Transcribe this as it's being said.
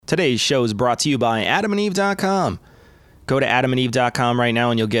Today's show is brought to you by AdamandEve.com. Go to AdamandEve.com right now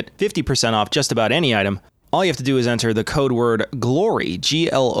and you'll get 50% off just about any item. All you have to do is enter the code word GLORY,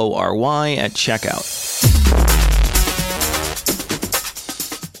 Glory, at checkout.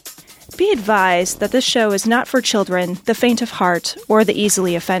 Be advised that this show is not for children, the faint of heart, or the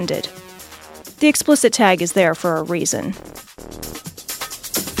easily offended. The explicit tag is there for a reason.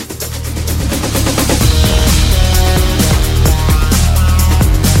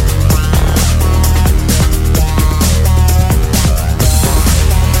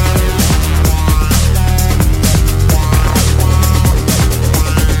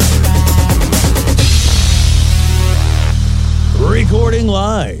 Recording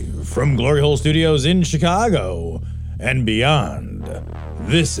live from Glory Hole Studios in Chicago and beyond,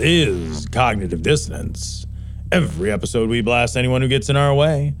 this is Cognitive Dissonance. Every episode we blast anyone who gets in our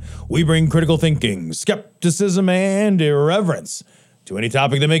way. We bring critical thinking, skepticism, and irreverence to any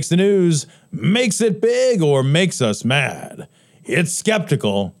topic that makes the news, makes it big, or makes us mad. It's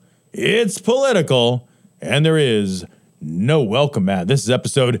skeptical, it's political, and there is no welcome mat. This is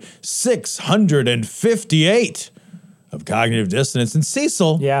episode 658 of Cognitive Dissonance. And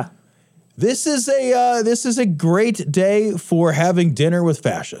Cecil, yeah, this is a great day for having dinner with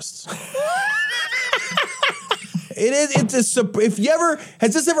fascists. It is. If you ever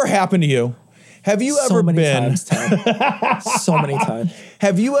has this ever happened to you? Have you ever been? So many times.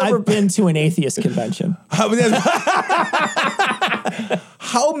 Have you ever been to an atheist convention? How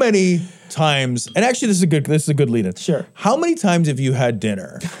many times? And actually, this is a good lead-in. Sure. How many times have you had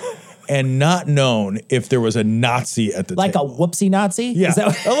dinner and not known if there was a Nazi at the like table? Like a whoopsie Nazi? Yeah. Is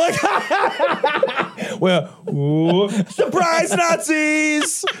that well, surprise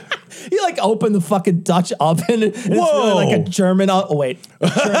Nazis! You like open the fucking Dutch oven and it's really like a German oven. Oh, wait.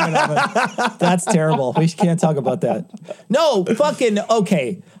 German oven. That's terrible. We can't talk about that. No, fucking,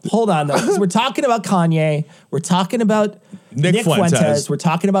 okay. Hold on, though. 'Cause we're talking about Kanye. We're talking about Nick Fuentes. We're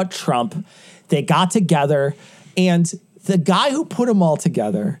talking about Trump. They got together, and the guy who put them all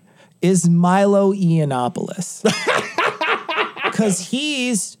together is Milo Yiannopoulos. Because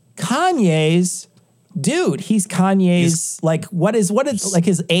he's Kanye's dude. He's Kanye's what is like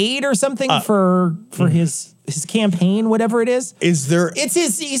his aide or something for his campaign, whatever it is. Is there?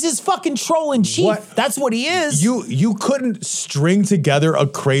 He's his fucking troll in chief. What? That's what he is. You couldn't string together a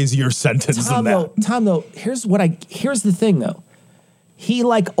crazier sentence than that. Tom, though, here's the thing though. He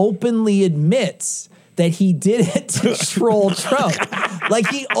like openly admits that he did it to troll Trump. Like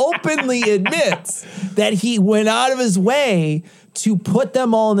he openly admits that he went out of his way to put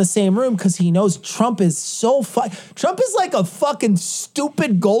them all in the same room because he knows Trump is so Trump is like a fucking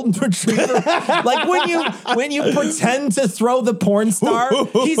stupid golden retriever. Like when you pretend to throw the porn star,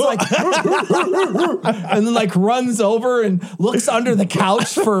 he's like and then like runs over and looks under the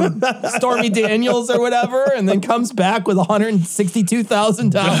couch for Stormy Daniels or whatever, and then comes back with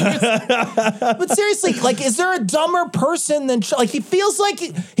 $162,000. But seriously, like, is there a dumber person than Trump? Like he feels like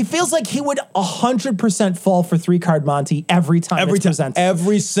he would 100% fall for 3-card Monty every time. Every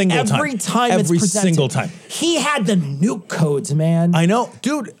single time. He had the nuke codes, man. I know.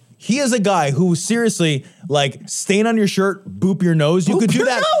 Dude, he is a guy who seriously, like, stain on your shirt, boop your nose. You could do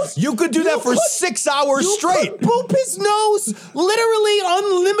that. You could do that for 6 hours straight. Boop his nose. Literally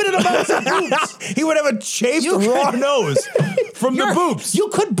unlimited amounts of boops. He would have a chafed raw nose from the boops. You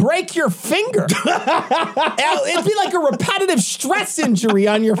could break your finger. It'd be like a repetitive stress injury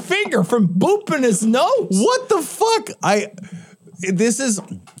on your finger from booping his nose. What the fuck? There's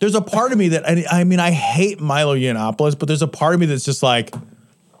a part of me that, I mean, I hate Milo Yiannopoulos, but there's a part of me that's just like,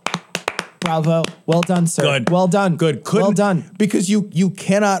 bravo. Well done, sir. Good. Well done. Good. Well done. Because you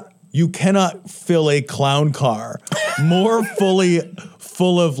cannot fill a clown car more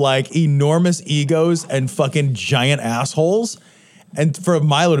full of like enormous egos and fucking giant assholes. And for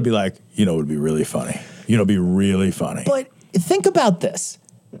Milo to be like, it would be really funny. It'd be really funny. But think about this.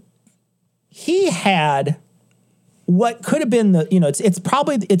 He had what could have been it's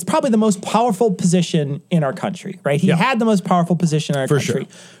probably the most powerful position in our country, right? He had the most powerful position in our country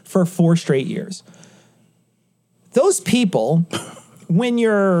for 4 straight years. Those people, when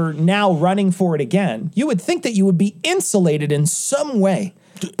you're now running for it again, you would think that you would be insulated in some way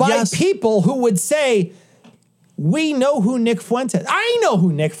by people who would say, we know who Nick Fuentes. I know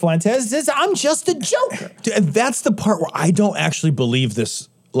who Nick Fuentes is. I'm just a joker. Dude, and that's the part where I don't actually believe this,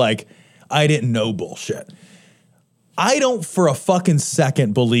 like, I didn't know bullshit. I don't for a fucking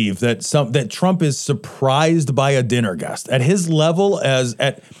second believe that Trump is surprised by a dinner guest at his level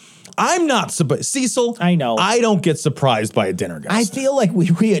I'm not surprised. Cecil, I know. I don't get surprised by a dinner guest. I feel like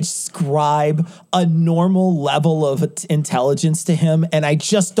we ascribe a normal level of intelligence to him, and I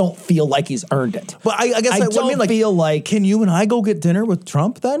just don't feel like he's earned it. But I guess I don't mean, like, feel like. can you and I go get dinner with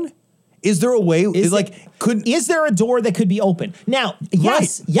Trump then? Is there a way? Is there a door that could be open? Now,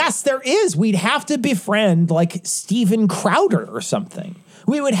 yes, there is. We'd have to befriend like Steven Crowder or something.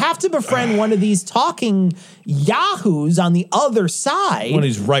 We would have to befriend one of these talking yahoos on the other side. One of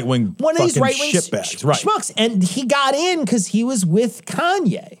these right-wing shitbags. Right. Schmucks. And he got in because he was with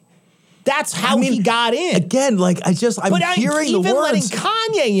Kanye. That's how he got in. Again, like I'm hearing the words. Even letting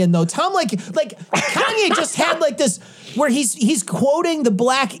Kanye in though, Tom, like Kanye just had like this where he's quoting the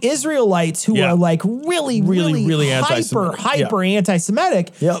black Israelites who are like really hyper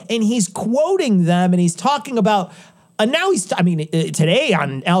anti-Semitic, and he's quoting them and he's talking about. And now today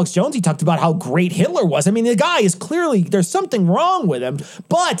on Alex Jones, he talked about how great Hitler was. I mean, the guy is clearly, there's something wrong with him.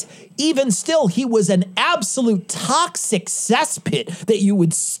 But even still, he was an absolute toxic cesspit that you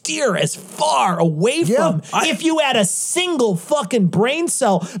would steer as far away from if you had a single fucking brain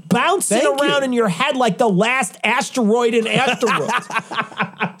cell bouncing around in your head like the last asteroid in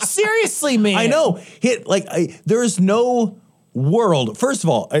asteroids. Seriously, man. I know. There's no world. First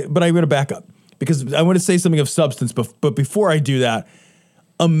of all, but I'm going to back up. Because I want to say something of substance, but before I do that,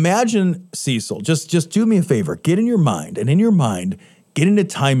 imagine, Cecil, just do me a favor. Get in your mind, get in a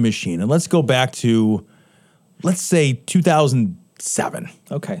time machine, and let's go back to, let's say, 2007.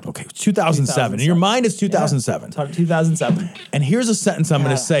 Okay, 2007. In your mind, it's 2007. Yeah, 2007. And here's a sentence I'm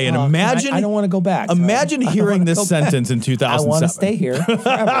going to say, and imagine... I don't want to go back. Imagine hearing this sentence in 2007. I want to stay here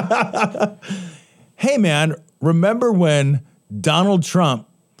forever. Hey, man, remember when Donald Trump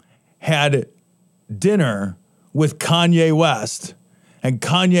had dinner with Kanye West, and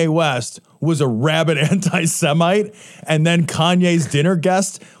Kanye West was a rabid anti-Semite, and then Kanye's dinner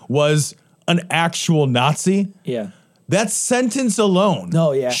guest was an actual Nazi? Yeah. That sentence alone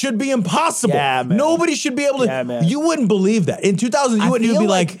should be impossible. Yeah, man. Nobody should be able to. Yeah, man. You wouldn't believe that. In 2000, you'd be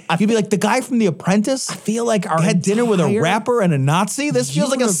like the guy from The Apprentice. I feel like our had dinner with a rapper and a Nazi. This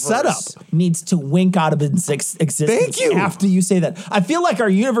feels like a setup. Needs to wink out of its existence. Thank you. After you say that, I feel like our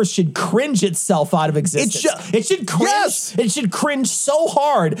universe should cringe itself out of existence. It should cringe. Yes. It should cringe so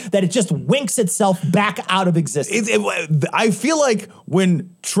hard that it just winks itself back out of existence. I feel like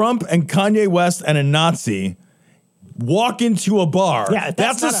when Trump and Kanye West and a Nazi walk into a bar. Yeah,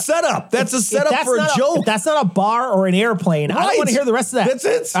 that's a setup. That's a setup for a joke. If that's not a bar or an airplane, I don't want to hear the rest of that. That's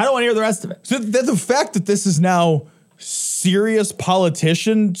it. I don't want to hear the rest of it. So the fact that this is now serious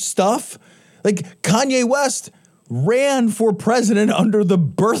politician stuff, like Kanye West ran for president under the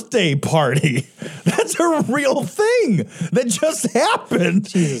birthday party. That's a real thing that just happened.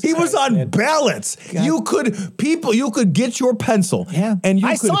 He was on ballots. God. You could get your pencil. Yeah. And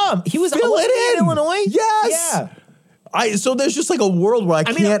I saw him. He was fill it in Illinois. Yes. Yeah. So there's just like a world where I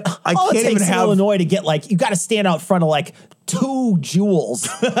can't even have Illinois to get you got to stand out front of 2 Jewels.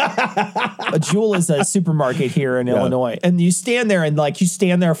 A Jewel is a supermarket here in Illinois, and you stand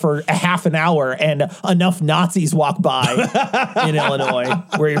there for a half an hour, and enough Nazis walk by in Illinois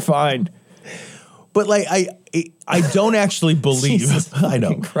where you're fine. But I don't actually believe. Jesus I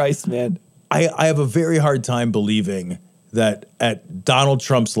know, Christ, man. I have a very hard time believing that at Donald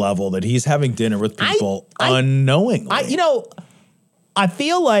Trump's level that he's having dinner with people unknowingly. I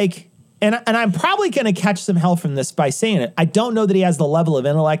feel like, and I'm probably going to catch some hell from this by saying it, I don't know that he has the level of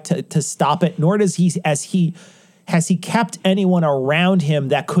intellect to stop it, nor has he kept anyone around him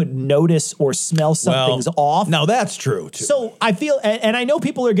that could notice or smell something's off. Now that's true too. So I feel, and I know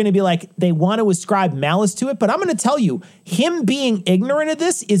people are going to be like, they want to ascribe malice to it, but I'm going to tell you, him being ignorant of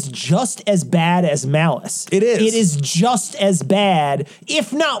this is just as bad as malice. It is. It is just as bad,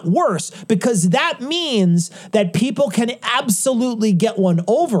 if not worse, because that means that people can absolutely get one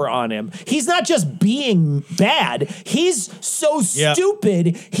over on him. He's not just being bad. He's so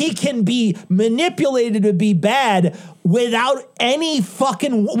stupid, he can be manipulated to be bad without any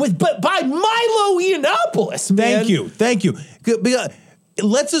fucking by Milo Yiannopoulos, man. Thank you.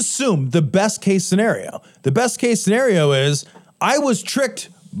 Let's assume the best case scenario. The best case scenario is I was tricked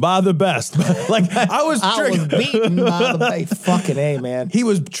by the best. I was beaten by the best. Fucking A, man. He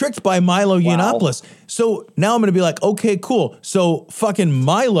was tricked by Milo Yiannopoulos. So now I'm going to be like, okay, cool. So fucking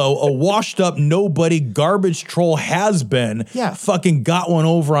Milo, a washed up nobody garbage troll has been, fucking got one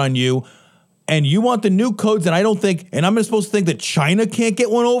over on you. And you want the new codes, and I don't think, and I'm supposed to think that China can't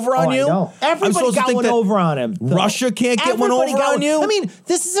get one over on you? No. Everybody got one over on him. Russia can't get one over on you? I mean,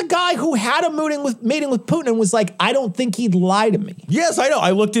 this is a guy who had a meeting with Putin and was like, I don't think he'd lie to me. Yes, I know.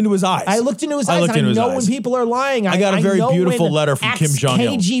 I looked into his eyes. I know when people are lying. I got a very beautiful letter from Kim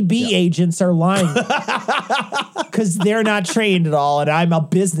Jong-il. KGB agents are lying because they're not trained at all, and I'm a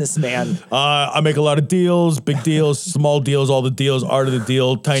businessman. I make a lot of deals, big deals, small deals, all the deals, art of the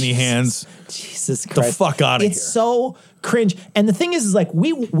deal, tiny hands. Jesus Christ. The fuck out of here. It's so cringe. And the thing is like,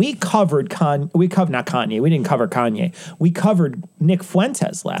 we covered not Kanye. We didn't cover Kanye. We covered Nick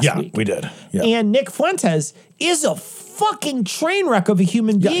Fuentes last week. Yeah, we did. Yeah. And Nick Fuentes is a fucking train wreck of a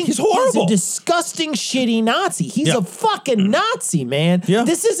human being. He's horrible. He's a disgusting, shitty Nazi. He's a fucking Nazi, man. Yeah.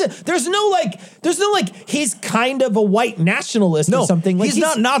 There's no he's kind of a white nationalist or something. Like he's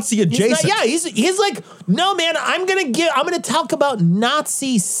not Nazi adjacent. He's like, no, man, I'm gonna talk about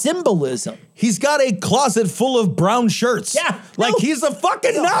Nazi symbolism. He's got a closet full of brown shirts. Yeah. Like he's a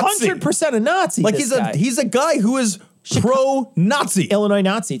fucking Nazi. 100% a Nazi. Like he's a guy who is pro-Nazi. Illinois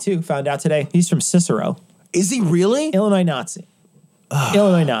Nazi too, found out today. He's from Cicero. Is he really? Illinois Nazi.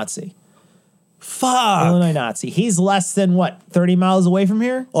 Illinois Nazi. Fuck. Illinois Nazi. He's less than 30 miles away from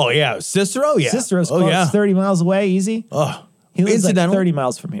here? Oh yeah, Cicero, yeah. Cicero's close, 30 miles away, easy. Oh. He lives like 30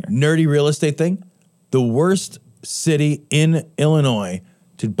 miles from here. Nerdy real estate thing. The worst city in Illinois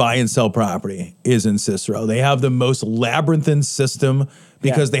to buy and sell property is in Cicero. They have the most labyrinthine system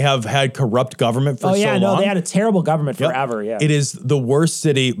because they have had corrupt government for so long. They had a terrible government forever, yeah. It is the worst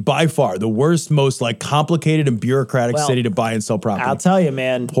city by far, the worst, most complicated and bureaucratic city to buy and sell property. I'll tell you,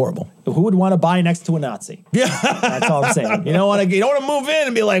 man. Horrible. Who would want to buy next to a Nazi? Yeah. That's all I'm saying. You don't want to move in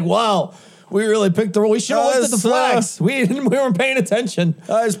and be like, wow, we really picked the role. We should have looked at the flags. We weren't paying attention.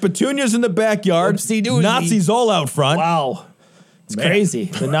 There's petunias in the backyard. Whoopsie-doodly. Nazis all out front. Wow. It's crazy.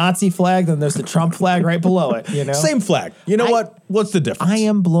 The Nazi flag, then there's the Trump flag right below it. You know, same flag. You know what? What's the difference? I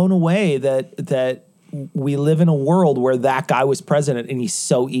am blown away that we live in a world where that guy was president and he's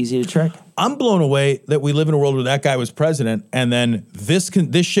so easy to trick. I'm blown away that we live in a world where that guy was president, and then this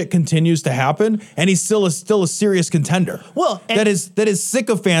shit continues to happen, and he's still a serious contender. Well, that his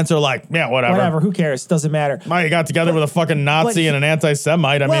sycophants are like, yeah, whatever. Who cares? Doesn't matter. You got together with a fucking Nazi and an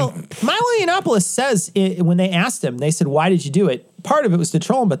anti-Semite. I mean, Milo Yiannopoulos says when they asked him, they said, "Why did you do it?" Part of it was to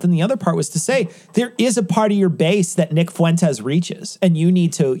troll him, but then the other part was to say there is a part of your base that Nick Fuentes reaches, and you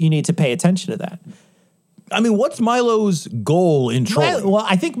need to pay attention to that. I mean, what's Milo's goal in trolling?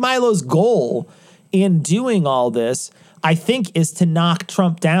 I think Milo's goal in doing all this, I think, is to knock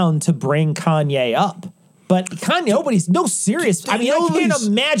Trump down to bring Kanye up. But Kanye, no serious. I mean, I can't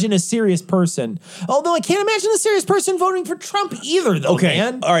imagine a serious person. Although I can't imagine a serious person voting for Trump either, though,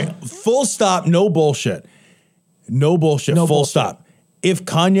 man. All right. Full stop. No bullshit. No bullshit. Full stop. If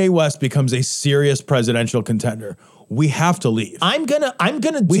Kanye West becomes a serious presidential contender, we have to leave.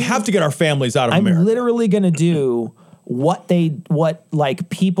 We have to get our families out of America. I'm literally gonna do what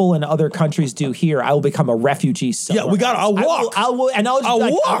people in other countries do here. I will become a refugee somewhere. Yeah, I'll walk. I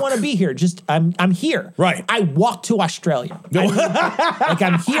want to be here. Just I'm here. Right. I walk to Australia.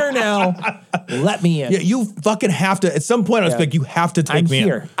 I'm here now. Let me in. Yeah, you fucking have to. At some point, I was like, you have to take me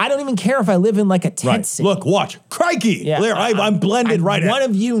here. in. I don't even care if I live in like a tent city. Look, watch. Crikey. Yeah, there, I'm blended right in. One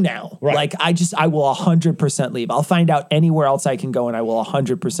of you now. Right. I will 100% leave. I'll find out anywhere else I can go, and I will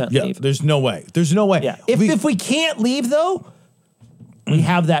 100% leave. There's no way. There's no way. Yeah. If we can't leave, though, we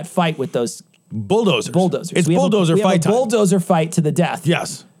have that fight with those bulldozers. It's we bulldozer have fight a bulldozer fight to the death.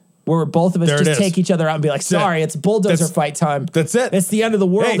 Yes. Where both of us just take each other out and be like, sorry, it's bulldozer fight time. That's it. It's the end of the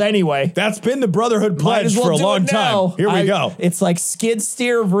world anyway. That's been the Brotherhood pledge for a long time. Here we go. It's like skid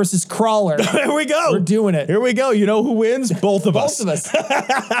steer versus crawler. Here we go. We're doing it. Here we go. You know who wins? Both of us. Both of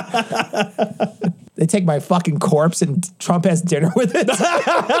us. They take my fucking corpse and Trump has dinner with it.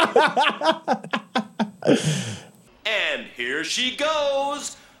 And here she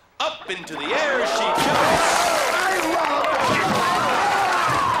goes. Up into the air she goes.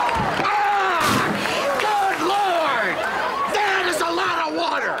 Good Lord! That is a lot of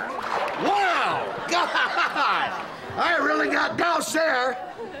water! Wow! God! I really got doused there.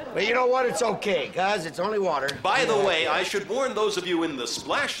 But you know what? It's okay, guys. It's only water. By the way, I should warn those of you in the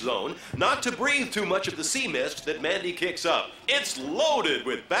splash zone not to breathe too much of the sea mist that Mandy kicks up. It's loaded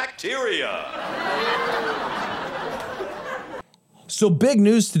with bacteria. So big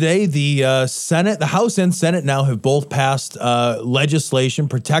news today, the House and Senate now have both passed legislation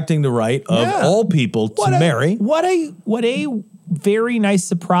protecting the right of all people to marry. What a very nice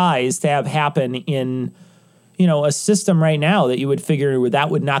surprise to have happen in, a system right now that you would figure that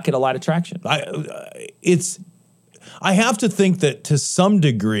would not get a lot of traction. I have to think that to some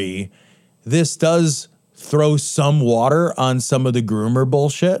degree, this does throw some water on some of the groomer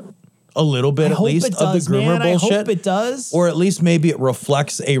bullshit. A little bit, at least, of the groomer bullshit. I hope it does. Or at least maybe it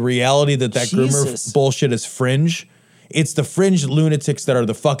reflects a reality that groomer bullshit is fringe. It's the fringe lunatics that are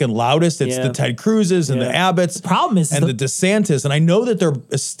the fucking loudest. It's the Ted Cruzes and the Abbotts. The problem is and the DeSantis. And I know that they're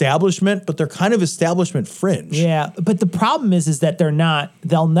establishment, but they're kind of establishment fringe. Yeah, but the problem is that they're not.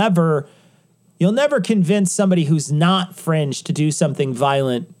 You'll never convince somebody who's not fringe to do something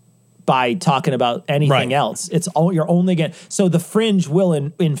violent by talking about anything else. It's all you're only getting. So the fringe will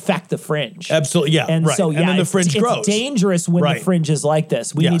infect the fringe. Absolutely, yeah. And so, and then the fringe grows. It's dangerous when the fringe is like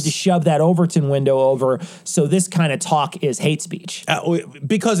this. We need to shove that Overton window over. So this kind of talk is hate speech.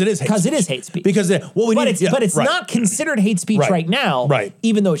 Because it is hate speech. Because it is hate speech. But it's not considered hate speech right now. Right.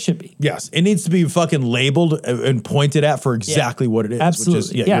 Even though it should be. Yes. It needs to be fucking labeled and pointed at for exactly what it is.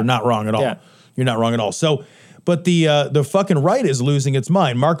 Absolutely. Which is, you're not wrong at all. Yeah. You're not wrong at all. So, but the fucking right is losing its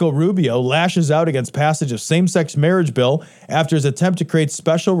mind. Marco Rubio lashes out against passage of same-sex marriage bill after his attempt to create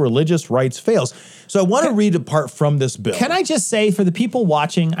special religious rights fails. So I want to read a part from this bill. Can I just say, for the people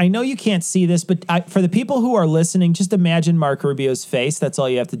watching, I know you can't see this, but for the people who are listening, just imagine Marco Rubio's face. That's all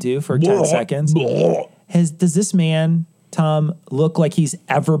you have to do for 10 seconds. Does this man, Tom, look like he's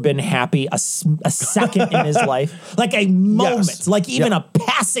ever been happy a second in his life? Like a moment, like even a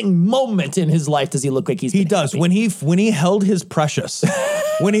passing moment in his life, does he look like he's been does. happy? When he held his precious.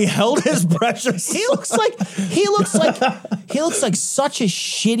 When he held his precious. He looks like such a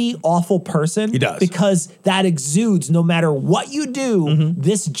shitty, awful person. He does. Because that exudes no matter what you do,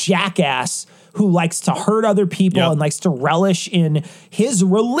 this jackass who likes to hurt other people and likes to relish in his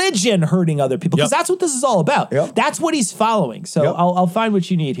religion hurting other people. Because that's what this is all about. That's what he's following. So I'll find what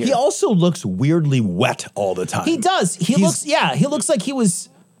you need here. He also looks weirdly wet all the time. He does. He looks like he was...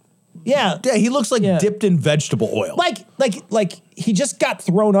 Yeah. Yeah, he looks like dipped in vegetable oil. Like he just got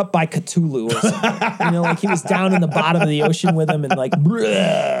thrown up by Cthulhu or something. Like he was down in the bottom of the ocean with him and like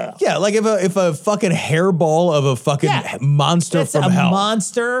bleh. Yeah, like if a fucking hairball of a fucking monster from hell. A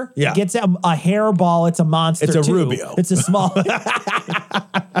monster gets a hairball, it's a monster. It's a Rubio. It's a small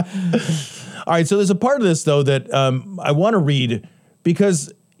All right, so there's a part of this though that I want to read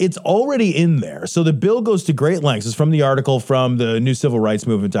because it's already in there. So the bill goes to great lengths. It's from the article from the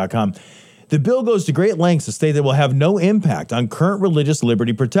newcivilrightsmovement.com. The bill goes to great lengths to state that it will have no impact on current religious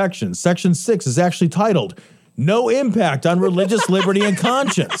liberty protections. Section 6 is actually titled, No Impact on Religious Liberty and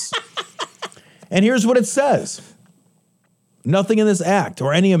Conscience. And here's what it says. Nothing in this act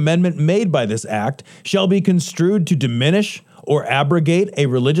or any amendment made by this act shall be construed to diminish or abrogate a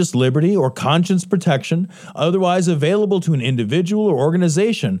religious liberty or conscience protection otherwise available to an individual or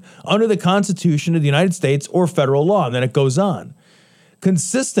organization under the Constitution of the United States or federal law. And then it goes on.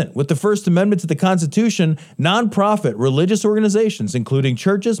 Consistent with the First Amendment to the Constitution, nonprofit religious organizations, including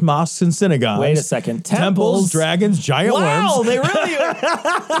churches, mosques, and synagogues. Wait a second. Temples, dragons, giant worms. Wow, they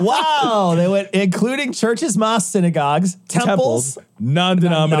really... wow, they went including churches, mosques, synagogues, temples,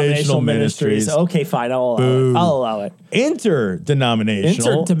 non-denominational ministries. Okay, fine, I'll allow it.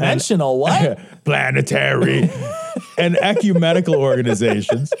 Interdenominational. Interdimensional, what? Planetary and ecumenical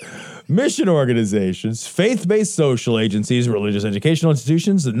organizations. Mission organizations, faith-based social agencies, religious educational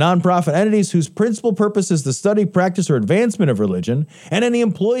institutions, and nonprofit entities whose principal purpose is the study, practice, or advancement of religion, and any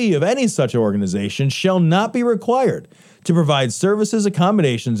employee of any such organization shall not be required to provide services,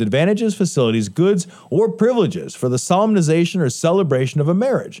 accommodations, advantages, facilities, goods, or privileges for the solemnization or celebration of a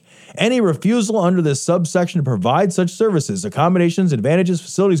marriage. Any refusal under this subsection to provide such services, accommodations, advantages,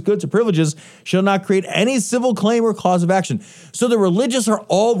 facilities, goods, or privileges shall not create any civil claim or cause of action. So the religious are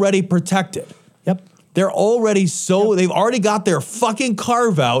already protected. Yep. They're already they've already got their fucking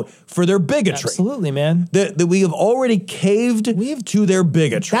carve out for their bigotry. Absolutely, man. That we have already caved to their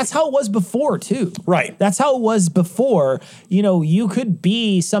bigotry. That's how it was before, too. Right. That's how it was before. You could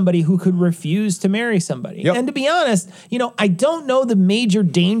be somebody who could refuse to marry somebody. Yep. And to be honest, I don't know the major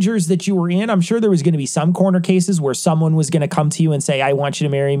dangers that you were in. I'm sure there was going to be some corner cases where someone was going to come to you and say, I want you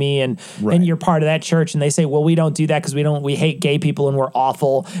to marry me. And you're part of that church. And they say, well, we don't do that because we hate gay people and we're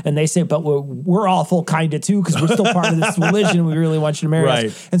awful. And they say, but we're awful kind of too because we're still part of this religion and we really want you to marry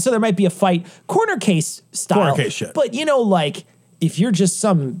us. And so there might be a fight, corner case style. Corner case shit. But if you're just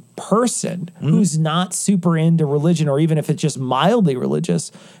some person who's not super into religion, or even if it's just mildly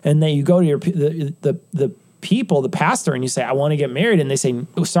religious, and then you go to the people, the pastor, and you say, I want to get married, and they say,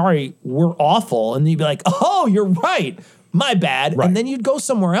 oh, sorry, we're awful. And you'd be like, oh, you're right. My bad. Right. And then you'd go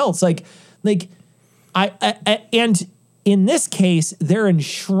somewhere else. And in this case, they're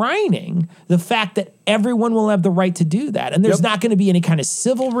enshrining the fact that everyone will have the right to do that. And there's not going to be any kind of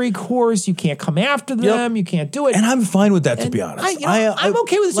civil recourse. You can't come after them. You can't do it. And I'm fine with that, to be honest. I'm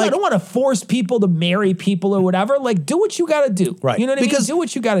okay with this. I don't want to force people to marry people or whatever. Like, do what you got to do. Right. You know what I mean? Do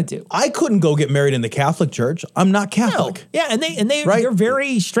what you got to do. I couldn't go get married in the Catholic Church. I'm not Catholic. No. Yeah, and they're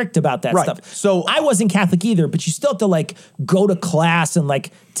very strict about that stuff. So I wasn't Catholic either, but you still have to like go to class and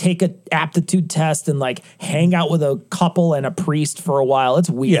like take a aptitude test and like hang out with a couple and a priest for a while. It's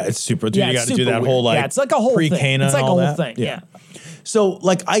weird. Yeah, it's super. You got to do that whole like it's like a whole pre-Cana thing. It's like and a all whole that. thing. Yeah. So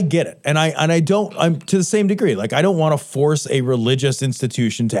like I get it, and I'm to the same degree. Like I don't want to force a religious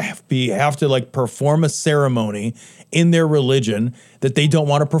institution to have to like perform a ceremony in their religion that they don't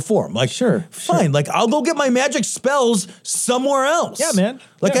want to perform. Like fine. Like I'll go get my magic spells somewhere else. Yeah, man.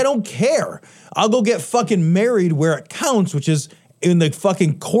 Like I don't care. I'll go get fucking married where it counts, which is in the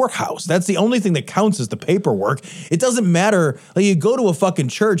fucking courthouse. That's the only thing that counts is the paperwork. It doesn't matter. Like you go to a fucking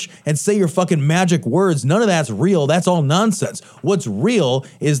church and say your fucking magic words. None of that's real. That's all nonsense. What's real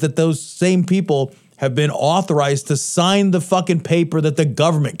is that those same people have been authorized to sign the fucking paper that the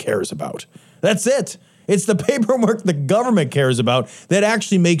government cares about. That's it. It's the paperwork the government cares about that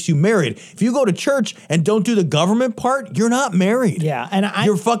actually makes you married. If you go to church and don't do the government part, you're not married. Yeah, and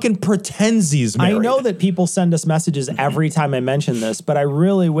you're fucking pretensies married. I know that people send us messages every time I mention this, but I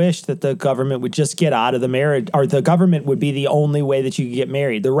really wish that the government would just get out of the marriage, or the government would be the only way that you could get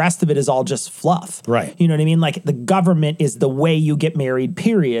married. The rest of it is all just fluff. Right. You know what I mean? Like the government is the way you get married,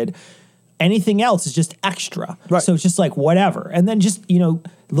 period. Anything else is just extra. Right. So it's just like whatever. And then just, you know,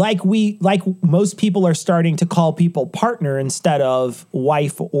 like most people are starting to call people partner instead of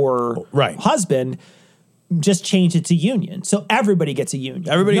wife or husband, just change it to union. So everybody gets a union.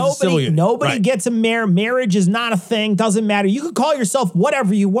 Everybody gets a civil union. Nobody gets a marriage is not a thing. Doesn't matter. You can call yourself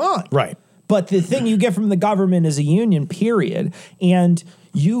whatever you want. Right. But the thing you get from the government is a union, period. And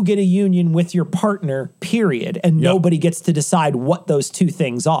you get a union with your partner, period. And nobody gets to decide what those two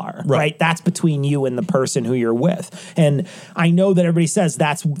things are, right? That's between you and the person who you're with. And I know that everybody says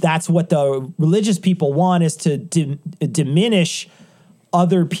that's what the religious people want, is to diminish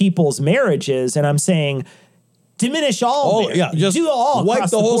other people's marriages. And I'm saying, diminish all. Just do all. wipe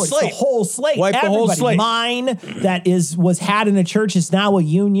the whole board. slate. The whole slate. Wipe the whole slate. Mine that was had in a church is now a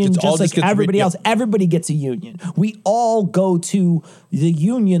union, just like everybody else. Everybody gets a union. We all go to the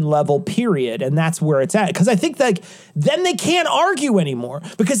union level, period, and that's where it's at. Because I think like then they can't argue anymore,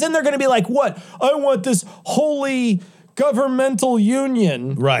 because then they're going to be like, "What? I want this holy governmental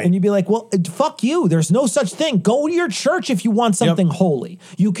union." Right. And you'd be like, well, fuck you. There's no such thing. Go to your church if you want something holy.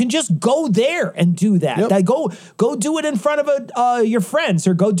 You can just go there and do that. Go do it in front of your friends,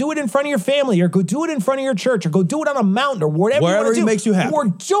 or go do it in front of your family, or go do it in front of your church, or go do it on a mountain, or whatever you makes you happy. Or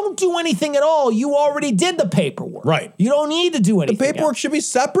don't do anything at all. You already did the paperwork. Right. You don't need to do anything. The paperwork should be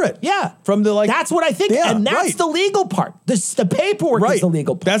separate. Yeah. From the That's what I think. Yeah, and that's the legal part. The paperwork is the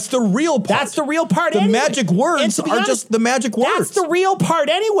legal part. That's the real part. That's the real part. The magic words are just the magic words. That's the real part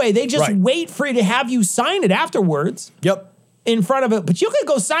anyway. They just wait for you to have you sign it afterwards. Yep. In front of it, but you could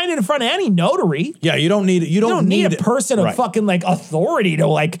go sign it in front of any notary. Yeah, you don't need it. You don't need a person of fucking like authority to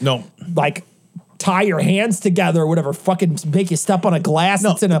like tie your hands together or whatever. Fucking make you step on a glass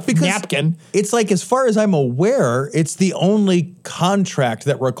that's in a napkin. It's like, as far as I'm aware, it's the only contract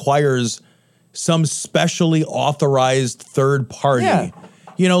that requires some specially authorized third party. Yeah.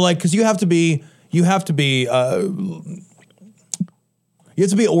 You know, like, because you have to be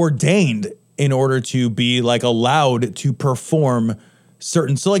ordained in order to be like allowed to perform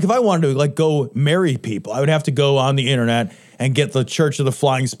certain. So like if I wanted to like go marry people, I would have to go on the internet and get the Church of the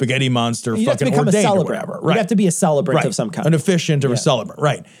Flying Spaghetti Monster you fucking have to become ordained a celebrant. or whatever. You have to be a celebrant of some kind. An officiant or a celebrant.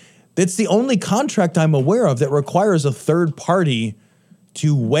 Right. That's the only contract I'm aware of that requires a third party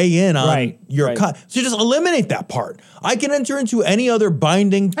to weigh in on your so just eliminate that part. I can enter into any other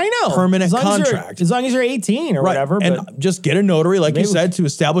binding permanent contract. As long as you're 18 or whatever. And just get a notary, like you said, to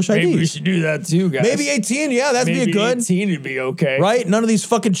establish IDs. Maybe we should do that too, guys. Maybe 18, that'd be a good. 18 would be okay. Right? None of these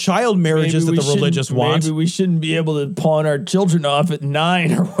fucking child marriages that the religious want. Maybe we shouldn't be able to pawn our children off at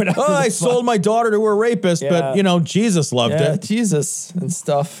 9 or whatever. Oh, I sold my daughter to a rapist, but, Jesus loved it. Jesus and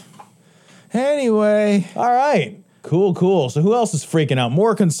stuff. Anyway. All right. Cool. So who else is freaking out?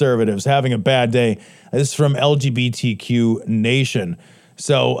 More conservatives having a bad day. This is from LGBTQ Nation.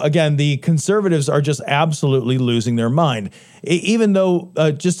 So again, the conservatives are just absolutely losing their mind. Even though,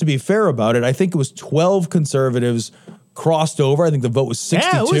 just to be fair about it, I think it was 12 conservatives crossed over. I think the vote was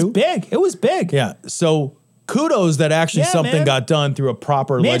 62. Yeah, it was big. Yeah. So kudos that actually something got done through a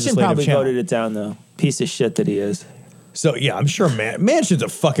proper legislative probably channel. voted it down, though. Piece of shit that he is. So, yeah, I'm sure Manchin's a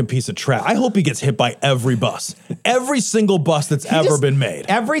fucking piece of trash. I hope he gets hit by every bus. Every single bus that's ever been made.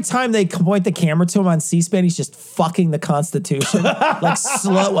 Every time they point the camera to him on C-SPAN, he's just fucking the Constitution. Like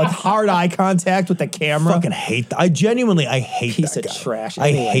slow, with hard eye contact with the camera. I fucking hate that. I genuinely hate piece that of guy. trash. I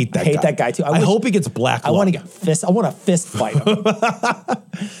Anyway, hate that guy. I hate that guy too. I hope he gets black. I want to get fist. I want to fist fight him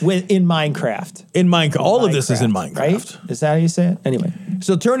in Minecraft. In Minecraft. All of this is in Minecraft. Right? Is that how you say it? Anyway.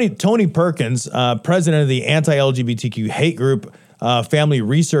 So Tony Perkins, president of the anti-LGBTQ hate group Family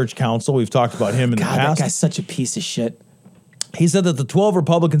Research Council, we've talked about him in the past. That guy's such a piece of shit. He said that the 12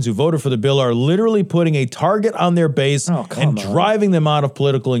 Republicans who voted for the bill are literally putting a target on their base and driving them out of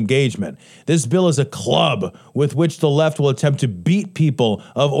political engagement. This bill is a club with which the left will attempt to beat people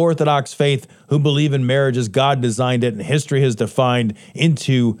of Orthodox faith who believe in marriage as God designed it and history has defined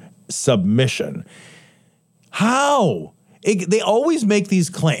into submission. How? They always make these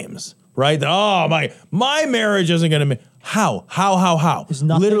claims, right? That, oh, my marriage isn't going to... How?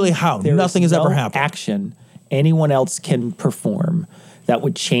 Literally how? Nothing has ever happened. Action anyone else can perform that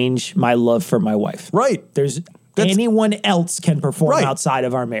would change my love for my wife. Right. Anyone else can perform outside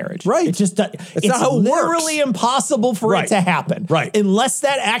of our marriage. Right. It's just it's not how it literally works. Impossible for it to happen. Right. Unless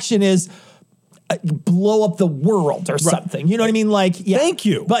that action is blow up the world or something. You know what I mean? Like, yeah. Thank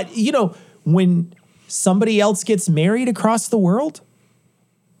you. But, you know, when somebody else gets married across the world,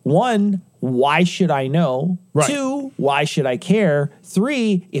 one, why should I know? Right. Two, why should I care?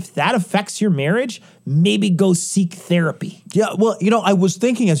 Three, if that affects your marriage, maybe go seek therapy. Yeah, well, you know, I was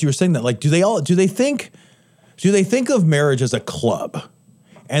thinking as you were saying that, like, do they think of marriage as a club,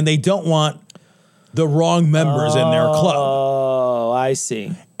 and they don't want the wrong members in their club? Oh, I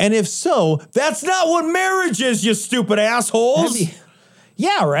see. And if so, that's not what marriage is, you stupid assholes.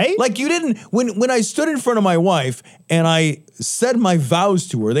 Yeah, right? Like, you didn't, when I stood in front of my wife and I said my vows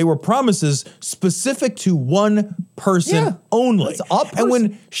to her, they were promises specific to one person only. It's a person. And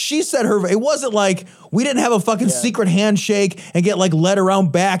when she said it wasn't like we didn't have a fucking secret handshake and get like led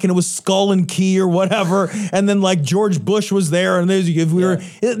around back and it was skull and key or whatever. And then like George Bush was there and none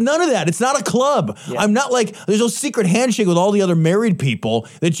of that. It's not a club. Yeah. I'm not like, there's no secret handshake with all the other married people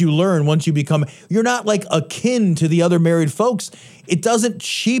that you learn once you become, you're not like akin to the other married folks. It doesn't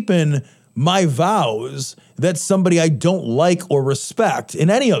cheapen my vows that somebody I don't like or respect in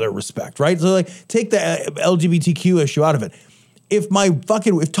any other respect, right? So like, take the LGBTQ issue out of it. If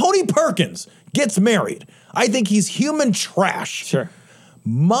Tony Perkins gets married, I think he's human trash. Sure.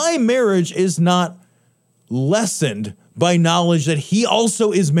 My marriage is not lessened by knowledge that he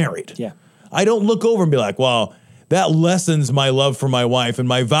also is married. Yeah. I don't look over and be like, well, that lessens my love for my wife and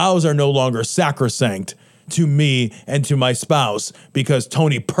my vows are no longer sacrosanct to me and to my spouse because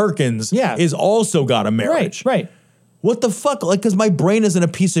Tony Perkins is also got a marriage. Right. What the fuck? Like, because my brain isn't a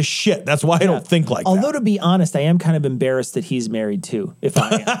piece of shit. That's why I don't think like that. Although, to be honest, I am kind of embarrassed that he's married too, if I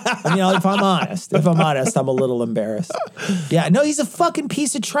am. I mean, if I'm honest, I'm a little embarrassed. Yeah, no, he's a fucking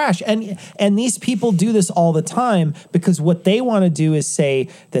piece of trash. And these people do this all the time because what they want to do is say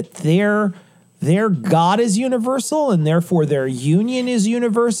that their God is universal and therefore their union is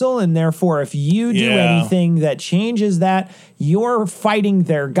universal. And therefore, if you do anything that changes that, you're fighting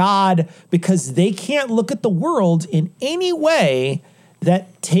their God because they can't look at the world in any way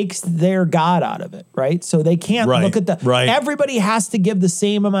that takes their God out of it, right? So they can't look at everybody has to give the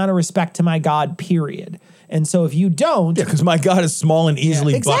same amount of respect to my God, period. And so if you don't... Yeah, because my God is small and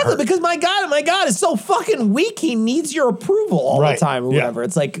easily exactly, butthurt. Because my God is so fucking weak, he needs your approval all the time or whatever.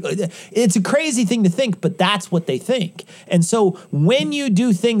 It's like, it's a crazy thing to think, but that's what they think. And so when you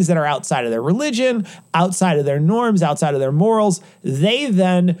do things that are outside of their religion, outside of their norms, outside of their morals, they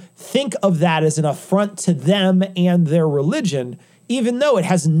then think of that as an affront to them and their religion, even though it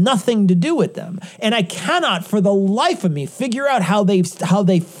has nothing to do with them. And I cannot for the life of me figure out how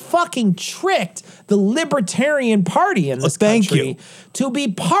they fucking tricked the Libertarian Party in this country to be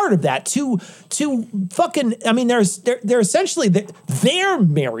part of that, to fucking, I mean, they're essentially, they're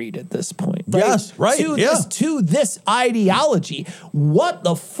married at this point. Right? Yes, right. To this ideology. What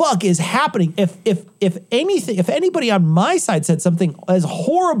the fuck is happening? If anybody on my side said something as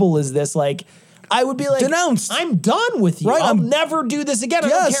horrible as this, like, I would be like, denounced. I'm done with you. Right, I'll never do this again. I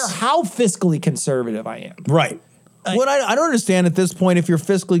don't care how fiscally conservative I am. Right. What I don't understand at this point, if you're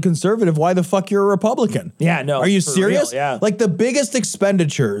fiscally conservative, why the fuck you're a Republican? Yeah, no. Are you serious? Real, yeah. Like the biggest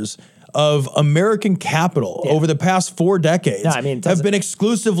expenditures of American capital over the past 4 decades have been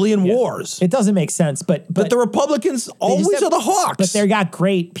exclusively in wars. It doesn't make sense, but the Republicans always are the hawks. But they got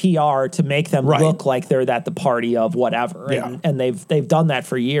great PR to make them look like they're the party of whatever, and they've done that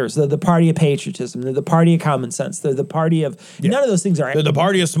for years. They're the party of patriotism. They're the party of common sense. They're the party of none of those things are. They're the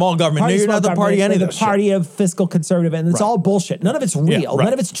party of small government. No, you're not the party of any of the party of fiscal conservative, and it's all bullshit. None of it's real.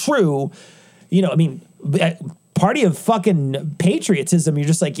 None of it's true. You know, I mean, party of fucking patriotism. You're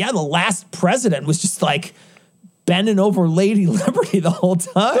just like, the last president was just like bending over Lady Liberty the whole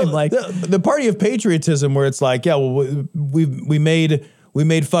time. Like the party of patriotism, where it's like, we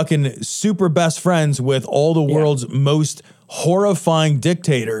made fucking super best friends with all the world's most horrifying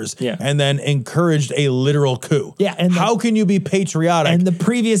dictators, and then encouraged a literal coup. And how can you be patriotic? And the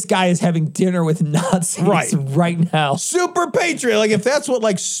previous guy is having dinner with Nazis right now. Super patriot. Like, if that's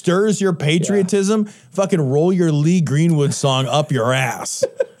what stirs your patriotism, fucking roll your Lee Greenwood song up your ass.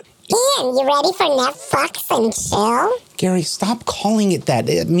 Ian, you ready for Netflix and chill? Gary, stop calling it that.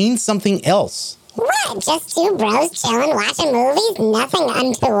 It means something else. What? Just two bros chilling, watching movies? Nothing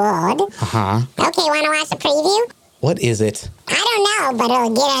untoward. Uh-huh. Okay, want to watch a preview? What is it? I don't know, but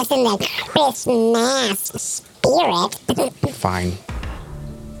it'll get us in the Christmas spirit. Fine.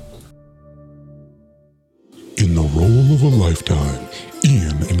 In the role of a lifetime,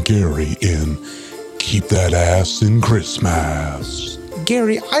 Ian and Gary in Keep That Ass in Christmas.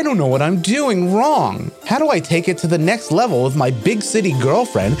 Gary, I don't know what I'm doing wrong. How do I take it to the next level with my big city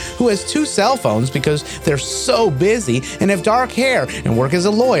girlfriend who has 2 cell phones because they're so busy and have dark hair and work as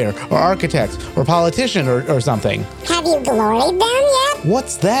a lawyer or architect or politician or something? Have you gloried them yet?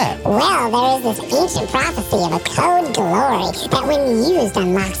 What's that? Well, there is this ancient prophecy of a code glory that when used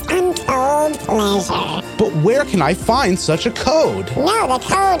unlocks untold pleasure. But where can I find such a code? No, the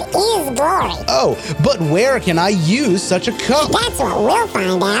code is glory. Oh, but where can I use such a code? That's what we'll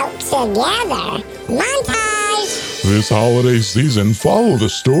find out together. Montage! This holiday season, follow the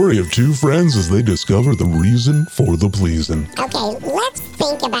story of 2 friends as they discover the reason for the pleasing. Okay, let's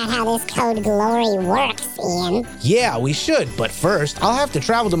think about how this code glory works, Ian. Yeah, we should, but first, I'll have to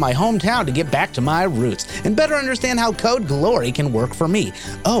travel to my hometown to get back to my roots and better understand how code glory can work for me.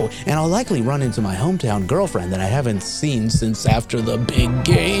 Oh, and I'll likely run into my hometown girlfriend that I haven't seen since after the big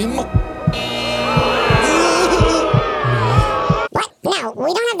game. No,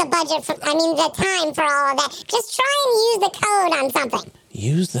 we don't have the budget the time for all of that. Just try and use the code on something.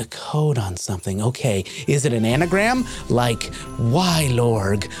 Use the code on something. Okay, is it an anagram? Like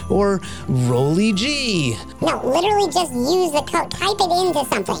Y-Lorg or Rolly G? No, literally just use the code. Type it into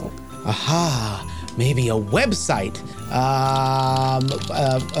something. Aha, maybe a website.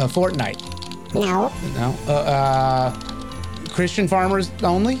 Fortnite. No. No. Christian farmers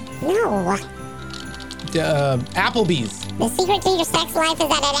only? No. Applebee's. The secret to your sex life is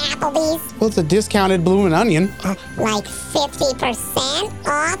at an Applebee's. Well, it's a discounted Bloomin' Onion. Like 50%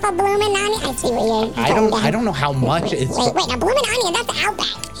 off a Bloomin' Onion? I see what you're I don't know how much it's... Wait, a Bloomin' Onion, that's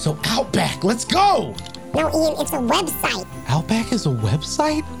Outback. So Outback, let's go! No, Ian, it's a website. Outback is a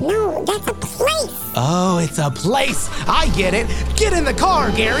website? No, that's a place. Oh, it's a place. I get it. Get in the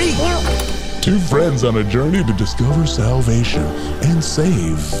car, Gary. No. 2 friends on a journey to discover salvation and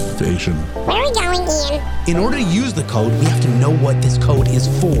save-ation. Where are we going, Ian? In order to use the code, we have to know what this code is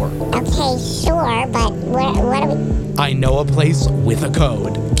for. Okay, sure, but what are we... I know a place with a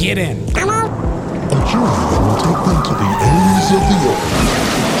code. Get in. Come on. A journey that will take them to the ends of the earth.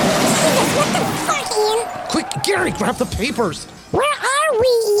 Jesus, what the fuck, Ian? Quick, Gary, grab the papers. Where are we,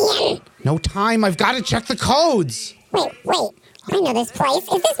 Ian? No time. I've got to check the codes. Wait. I know this place.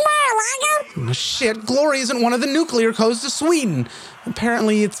 Is this Mar-a-Lago? Oh, shit, Glory isn't one of the nuclear codes to Sweden.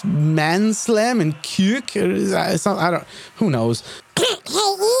 Apparently it's Manslam and Kuk. Who knows? Hey,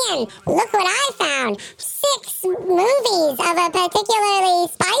 Ian, look what I found. 6 movies of a particularly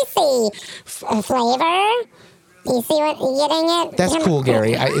spicy flavor. Do you see what you're getting at? That's cool,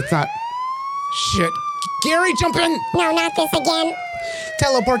 Gary. It's not... Shit. Gary, jump in! No, not this again.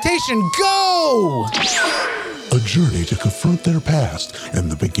 Teleportation, go! A journey to confront their past and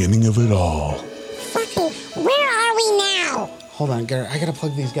the beginning of it all. Fucking, where are we now? Hold on, Gary. I gotta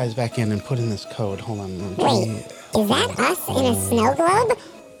plug these guys back in and put in this code. Hold on. Wait, is that us in a snow globe?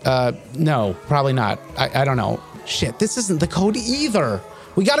 No, probably not. I don't know. Shit, this isn't the code either.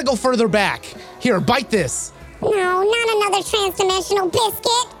 We gotta go further back. Here, bite this. No, not another transdimensional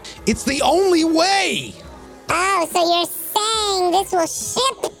biscuit. It's the only way! Oh, so you're saying this will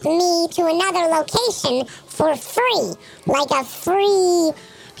ship me to another location for free. Like a free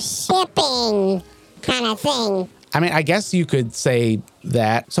shipping kind of thing. I mean, I guess you could say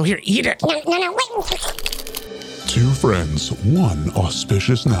that. So here, eat it. No, wait. 2 friends, one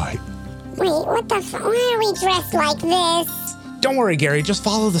auspicious night. Wait, what the why are we dressed like this? Don't worry, Gary. Just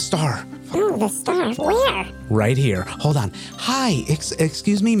follow the star. Oh, the star. Where? Right here. Hold on. Hi,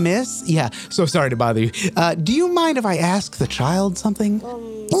 excuse me, miss? Yeah, so sorry to bother you. Do you mind if I ask the child something?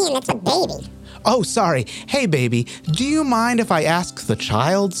 Ian, it's a baby. Oh, sorry. Hey, baby, do you mind if I ask the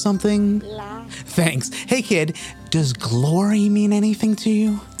child something? Yeah. Thanks. Hey, kid, does glory mean anything to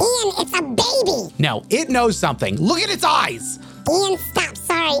you? Ian, it's a baby. No, it knows something. Look at its eyes. Ian, stop.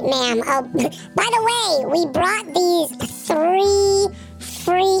 Sorry, ma'am. Oh, by the way, we brought these 3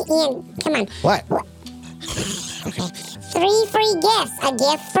 free... Ian, come on. What? Okay. 3 free gifts. A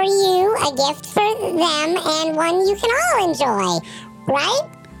gift for you, a gift for them, and one you can all enjoy. Right?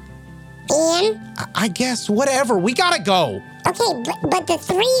 Ian? I guess, whatever. We gotta go. Okay, but the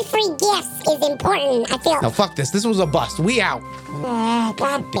 3 free gifts is important. I feel... No, fuck this. This was a bust. We out.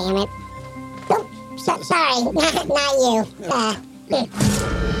 God damn it. Oh, sorry, not you.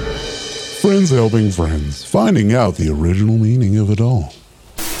 Friends helping friends, finding out the original meaning of it all.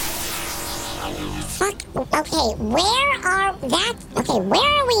 Fuck. Okay, where are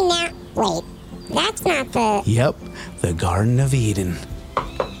we now? Wait, that's not the... Yep, the Garden of Eden.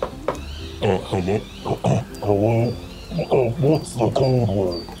 Hello? Hello? What's the code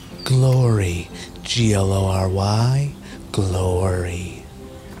word? Glory. Glory. Glory.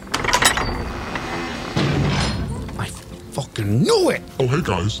 I fucking knew it! Oh, hey,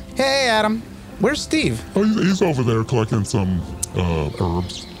 guys. Hey, Adam. Where's Steve? Oh, he's over there collecting some,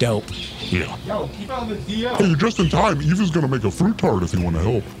 herbs. Dope. Yeah. Yo, keep on the DM. Hey, you're just in time. Eve is gonna make a fruit tart if you want to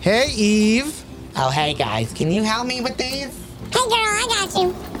help. Hey, Eve. Oh, hey, guys. Can you help me with these? Hey, girl, I got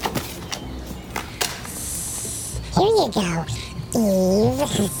you. Here you go,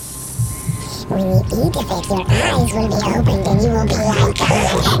 Eve. When you eat of it, your eyes will be opened and you will be like,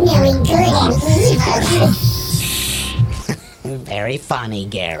 knowing good and evil. Very funny,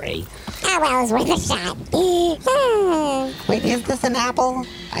 Gary. Oh, well, it's worth a shot. Wait, is this an apple?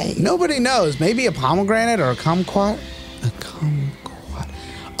 Nobody knows. Maybe a pomegranate or a kumquat?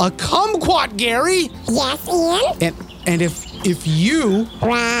 A kumquat, Gary! Yes, Ian? And if you...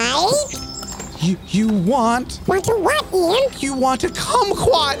 Right? You want... Want to what, Ian? You want a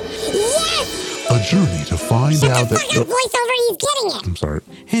kumquat! Yes! A journey to find out that... Shut the voiceover, he's getting it! I'm sorry.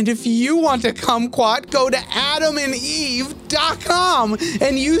 And if you want a kumquat, go to adamandeve.com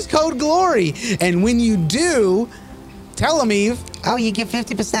and use code GLORY. And when you do, tell them, Eve. Oh, you get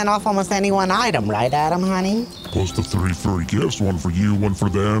 50% off almost any one item, right, Adam, honey? Plus the 3 free gifts, one for you, one for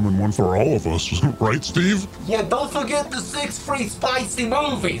them, and one for all of us. Right, Steve? Yeah, don't forget the 6 free spicy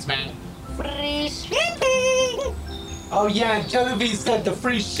movies, man. Free shipping! Oh yeah, Genevieve said the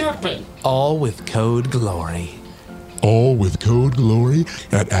free shipping. All with code GLORY. All with code GLORY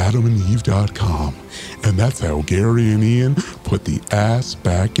at adamandeve.com. And that's how Gary and Ian put the ass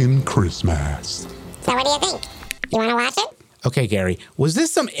back in Christmas. So what do you think? You want to watch it? Okay, Gary, was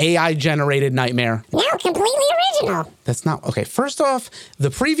this some AI-generated nightmare? No, completely original. That's not... Okay, first off, the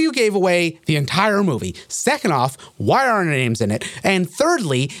preview gave away the entire movie. Second off, why aren't our names in it? And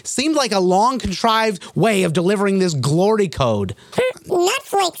thirdly, seemed like a long, contrived way of delivering this glory code.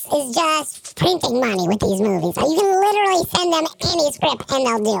 Netflix is just printing money with these movies. So you can literally send them any script and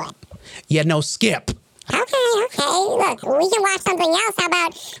they'll do it. Yeah, no, skip. Okay. Look, we can watch something else. How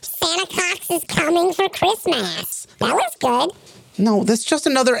about Santa Cox is coming for Christmas? That looks good. No, that's just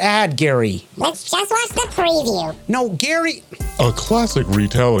another ad, Gary. Let's just watch the preview. No, Gary... A classic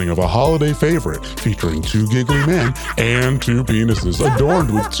retelling of a holiday favorite featuring 2 giggly men and 2 penises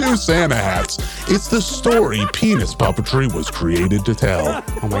adorned with 2 Santa hats. It's the story penis puppetry was created to tell.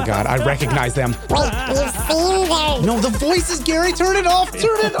 Oh my God, I recognize them. Wait, you've seen their... No, the voices, Gary, turn it off,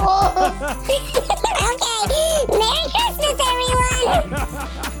 turn it off! Okay, Merry Christmas, everyone!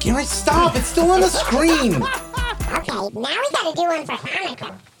 Gary, stop, it's still on the screen. Okay, now we gotta do one for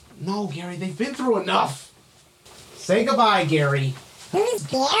Hanukkah. No, Gary, they've been through enough. Say goodbye, Gary. Who's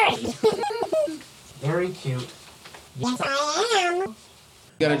Gary? Very cute. Yes, I am. You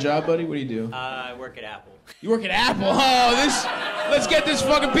got a job, buddy? What do you do? I work at Apple. You work at Apple? Oh, let's get this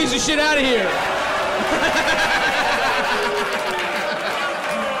fucking piece of shit out of here.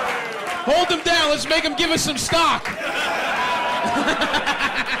 Hold them down. Let's make them give us some stock.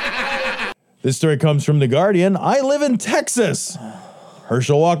 This story comes from The Guardian. I live in Texas.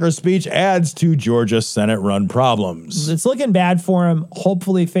 Herschel Walker's speech adds to Georgia Senate-run problems. It's looking bad for him.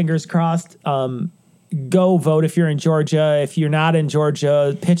 Hopefully, fingers crossed. Go vote if you're in Georgia. If you're not in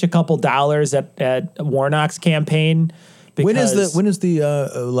Georgia, pitch a couple dollars at Warnock's campaign. When is the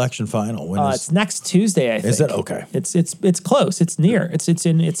election final? It's next Tuesday, I think. Is it? Okay. It's close. It's near. It's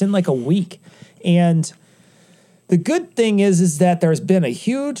in like a week, and The good thing is that there's been a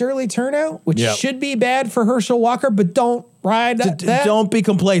huge early turnout, which Yep. should be bad for Herschel Walker, but don't ride that. Don't be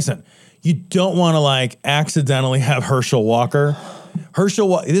complacent. You don't want to like accidentally have Herschel Walker.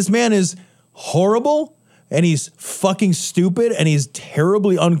 This man is horrible and he's fucking stupid and he's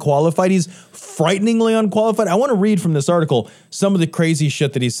terribly unqualified. He's frighteningly unqualified. I want to read from this article some of the crazy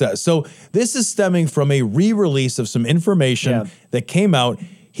shit that he says. So this is stemming from a re-release of some information that came out.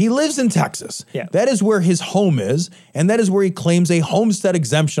 He lives in Texas. Yeah. That is where his home is, and that is where he claims a homestead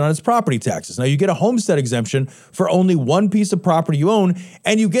exemption on his property taxes. Now, you get a homestead exemption for only one piece of property you own,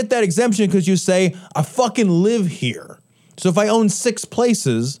 and you get that exemption because you say, I fucking live here. So if I own 6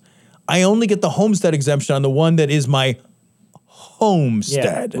 places, I only get the homestead exemption on the one that is my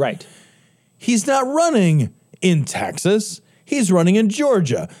homestead. Yeah, right. He's not running in Texas. He's running in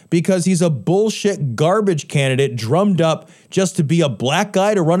Georgia because he's a bullshit garbage candidate drummed up just to be a black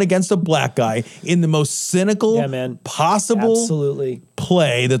guy to run against a black guy in the most cynical possible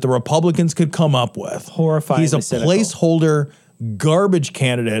play that the Republicans could come up with. Horrifyingly He's a cynical. placeholder garbage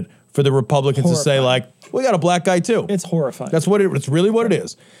candidate for the Republicans to say like, we got a black guy too. It's horrifying. It's really what it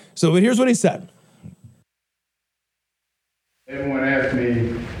is. So here's what he said. Everyone asked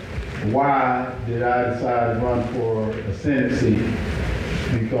me, why did I decide to run for a Senate seat?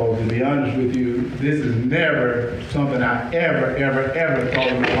 Because to be honest with you, this is never something I ever thought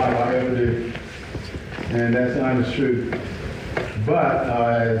in my life I'd ever do. And that's the honest truth. But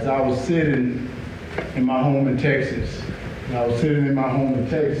as I was sitting in my home in Texas, and I was seeing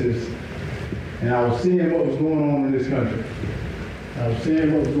what was going on in this country. I was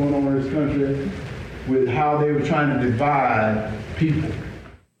seeing what was going on in this country with how they were trying to divide people.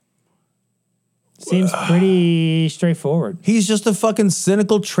 Seems pretty straightforward. He's just a fucking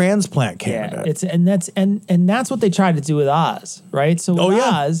cynical transplant candidate. And that's what they tried to do with Oz, right? So with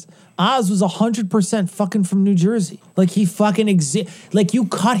Oz was 100% fucking from New Jersey. Like he fucking like you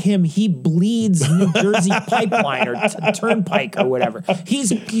cut him, he bleeds New Jersey pipeline or turnpike or whatever.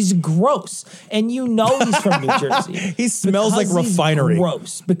 He's gross, and you know he's from New Jersey. He smells like refinery.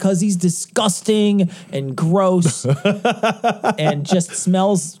 Gross because he's disgusting and gross, and just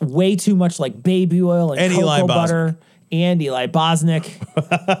smells way too much like baby oil and cocoa butter. And Eli Bosnick,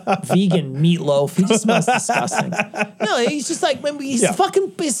 vegan meatloaf. He just smells disgusting. No, he's just like, he's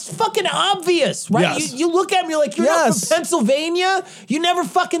fucking obvious, right? Yes. You look at him, you're like, you're not from Pennsylvania? You never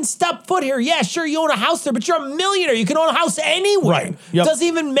fucking stepped foot here. Yeah, sure, you own a house there, but you're a millionaire. You can own a house anywhere. Right. Yep. Doesn't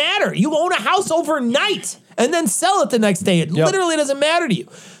even matter. You own a house overnight and then sell it the next day. It literally doesn't matter to you.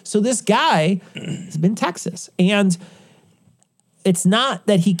 So this guy has been in Texas. And it's not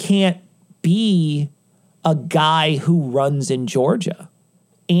that he can't be a guy who runs in Georgia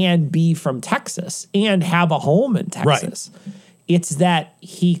and be from Texas and have a home in Texas. Right. It's that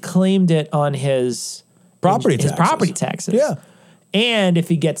he claimed it on his property taxes. Yeah. And if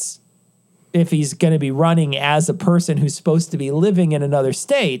he's going to be running as a person who's supposed to be living in another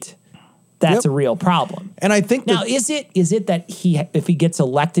state, that's a real problem. And I think now, is it that if he gets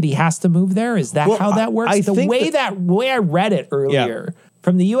elected, he has to move there? Is that how that works? The way I read it earlier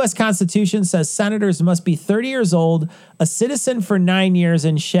from the U.S. Constitution says senators must be 30 years old, a citizen for 9 years,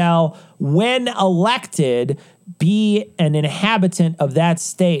 and shall, when elected, be an inhabitant of that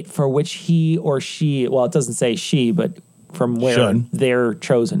state for which he or she, well, it doesn't say she, but from where they're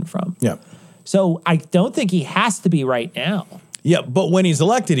chosen from. Yeah. So I don't think he has to be right now. Yeah, but when he's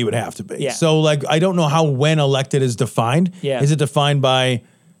elected, he would have to be. Yeah. So, like, I don't know how when elected is defined. Yeah. Is it defined by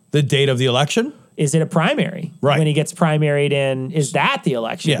the date of the election? Is it a primary? Right. When he gets primaried in, is that the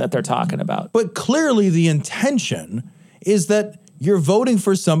election that they're talking about? But clearly the intention is that you're voting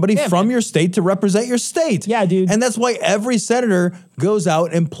for somebody from your state to represent your state. Yeah, dude. And that's why every senator goes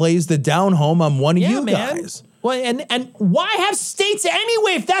out and plays the down home on one of you guys. Well, and why have states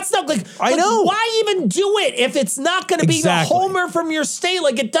anyway if that's not I know. Why even do it if it's not going to be the homer from your state?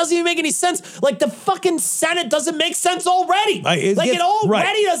 Like, it doesn't even make any sense. Like, the fucking Senate doesn't make sense already. It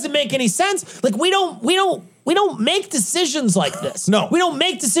already doesn't make any sense. Like, we don't make decisions like this. No. We don't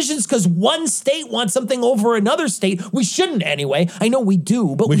make decisions because one state wants something over another state. We shouldn't anyway. I know we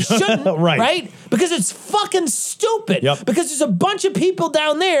do, but we shouldn't. Right? Because it's fucking stupid. Yep. Because there's a bunch of people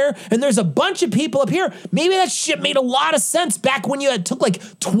down there and there's a bunch of people up here. Maybe that shit made a lot of sense back when it took like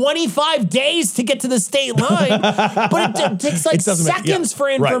 25 days to get to the state line. But it takes like seconds for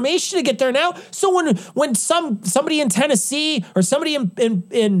information to get there now. So when somebody in Tennessee or somebody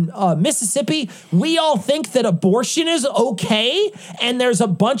in Mississippi, we all think think that abortion is okay and there's a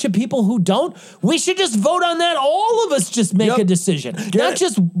bunch of people who don't, we should just vote on that. All of us just make a decision. Not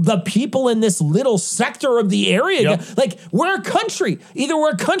just the people in this little sector of the area. Like, we're a country. Either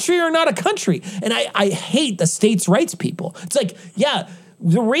we're a country or not a country. And I hate the states' rights people. It's like,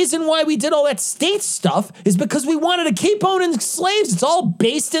 the reason why we did all that state stuff is because we wanted to keep owning slaves. It's all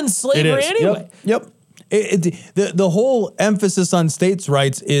based in slavery anyway. The whole emphasis on states'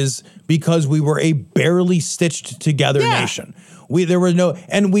 rights is because we were a barely stitched together nation. There were no,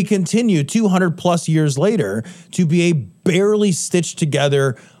 and we continue 200 plus years later to be a barely stitched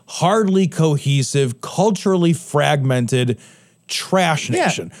together, hardly cohesive, culturally fragmented trash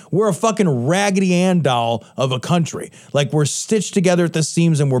nation. We're a fucking Raggedy Ann doll of a country. Like, we're stitched together at the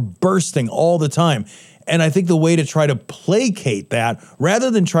seams and we're bursting all the time. And I think the way to try to placate that,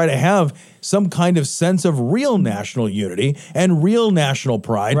 rather than try to have some kind of sense of real national unity and real national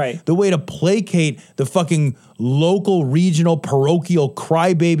pride, the way to placate the fucking local, regional, parochial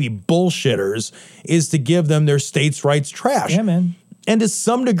crybaby bullshitters is to give them their states' rights trash. Yeah, man. And to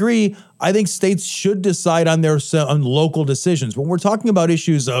some degree, I think states should decide on their on local decisions. When we're talking about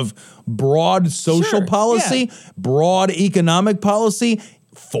issues of broad social policy, broad economic policy,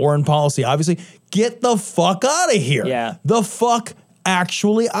 foreign policy, obviously, get the fuck out of here. The fuck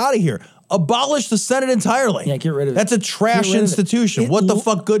actually out of here. Abolish the Senate entirely. Get rid of it. That's a trash institution. What the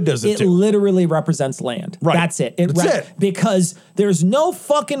fuck good does it do? It literally represents land. That's it. That's it. Because there's no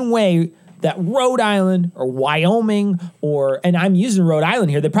fucking way that Rhode Island or Wyoming and I'm using Rhode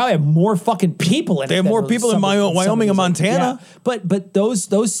Island here, they probably have more fucking people in it. They have more people in Wyoming and Montana. But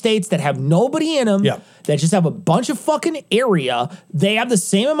those states that have nobody in them, that just have a bunch of fucking area, they have the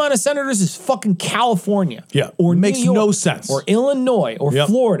same amount of senators as fucking California. Or makes New York, no sense. Or Illinois or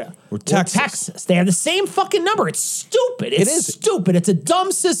Florida. Or Texas. They have the same fucking number. It's stupid. It's stupid. It's a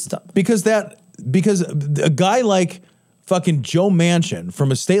dumb system. Because a guy like fucking Joe Manchin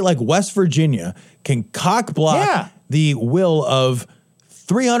from a state like West Virginia can cock block the will of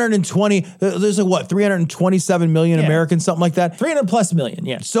 327 million Americans, something like that. 300 plus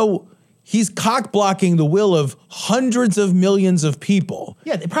million, So he's cock blocking the will of hundreds of millions of people.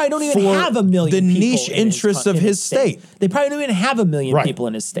 They probably don't even have a million the people niche interests of his state. They probably don't even have a million people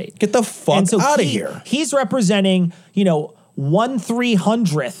in his state. Get the fuck out of here. He's representing,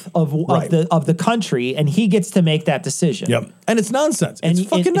 1/300th of the country, and he gets to make that decision. And it's nonsense. It's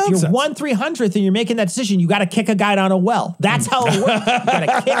fucking nonsense. If you're 1/300th and you're making that decision, you got to kick a guy down a well. That's how it works. You got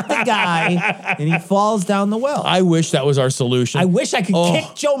to kick the guy, and he falls down the well. I wish that was our solution. I wish I could kick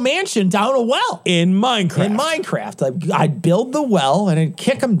Joe Manchin down a well in Minecraft. I'd build the well and I'd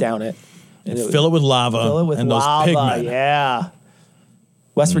kick him down it. And fill it with lava. Fill it with lava. Those pigmen. Yeah.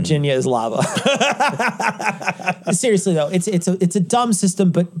 West Virginia is lava. Seriously though, it's a dumb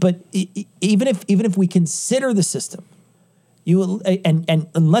system. But even if we consider the system, and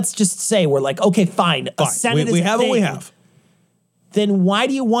let's just say we're like, okay, fine. A Senate we have what we have. Then why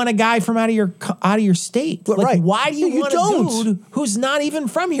do you want a guy from out of your state? Why do you want a dude who's not even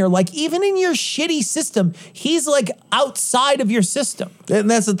from here? Like, even in your shitty system, he's like outside of your system. And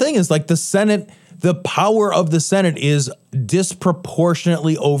that's the thing, is like the Senate. The power of the Senate is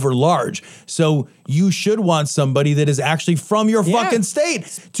disproportionately over large. So you should want somebody that is actually from your fucking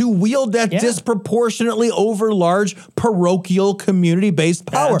state to wield that disproportionately over large parochial community-based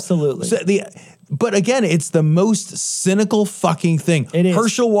power. Absolutely. So but again, it's the most cynical fucking thing. It is.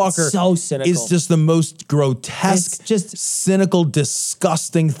 Herschel Walker so cynical. is just the most grotesque, it's just cynical,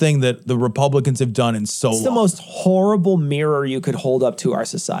 disgusting thing that the Republicans have done in so long. It's the most horrible mirror you could hold up to our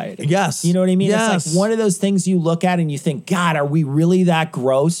society. Yes. You know what I mean? Yes. It's like one of those things you look at and you think, God, are we really that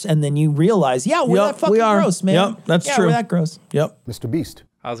gross? And then you realize, we're that fucking gross, man. Yep, that's true. We're that gross. Yep. Mr. Beast.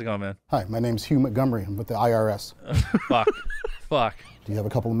 How's it going, man? Hi, my name's Hugh Montgomery. I'm with the IRS. Fuck. Do you have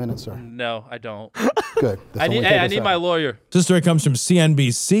a couple of minutes, sir? No, I don't. Good. I need my lawyer. This story comes from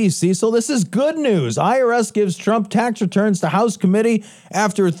CNBC. Cecil, this is good news. IRS gives Trump tax returns to House committee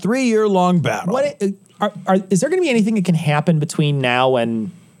after a 3-year-long battle. Is there going to be anything that can happen between now and?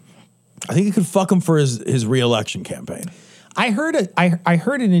 I think it could fuck him for his re-election campaign. I heard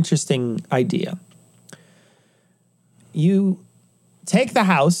an interesting idea. You take the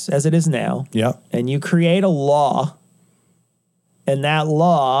House as it is now, and you create a law. And that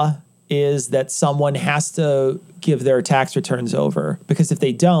law is that someone has to give their tax returns over, because if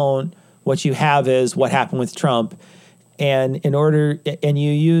they don't, what you have is what happened with Trump. And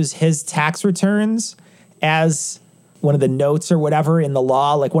you use his tax returns as the notes or whatever in the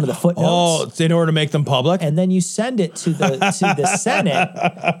law, like one of the footnotes. Oh, it's in order to make them public. And then you send it to the Senate,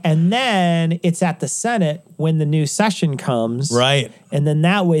 and then it's at the Senate when the new session comes. Right. And then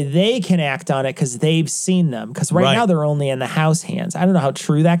that way they can act on it because they've seen them. Because right now they're only in the House hands. I don't know how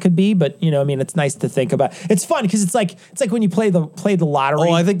true that could be, but it's nice to think about. It's fun because it's like when you play the lottery.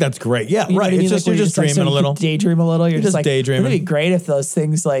 Oh, I think that's great. Yeah, you know right. It's just you're just dreaming a little. Daydream a little. You're just like daydreaming. It'd be great if those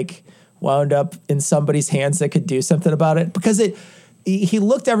things like wound up in somebody's hands that could do something about it, because he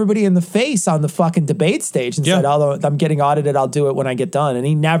looked everybody in the face on the fucking debate stage and said, "Although I'm getting audited, I'll do it when I get done." And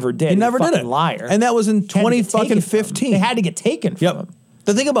he never did. He never did it. Liar. And that was in 2015. They had to get taken from him.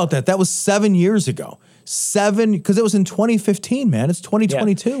 The thing about that was 7 years ago. Because it was in 2015, man. It's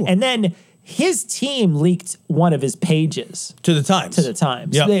 2022. Yeah. And then his team leaked one of his pages to the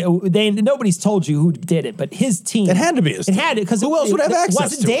Times. Yep. They nobody's told you who did it, but his team. It had to be his team. It had it because who else would have access to it? It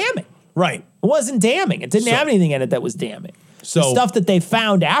wasn't damning. Right. It wasn't damning. It didn't have anything in it that was damning. So the stuff that they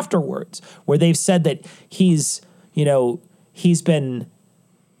found afterwards, where they've said that he's been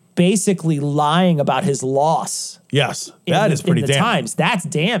basically lying about his loss. Yes, that is pretty in the damning. Times. That's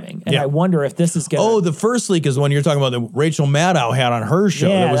damning. And I wonder if this is going to... Oh, the first leak is the one you're talking about that Rachel Maddow had on her show.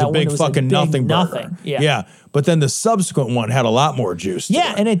 Yeah, that was a big fucking nothing burger. Yeah. But then the subsequent one had a lot more juice to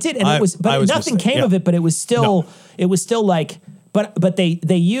it. And it did. And nothing came of it, but it was still like... But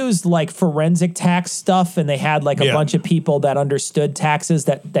they used like forensic tax stuff, and they had like a bunch of people that understood taxes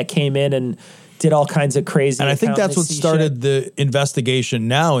that came in and did all kinds of crazy. And I think that's what started the investigation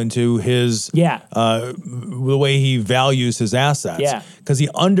now into his the way he values his assets. Yeah. Because he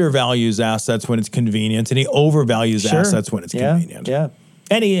undervalues assets when it's convenient, and he overvalues assets when it's convenient. Yeah.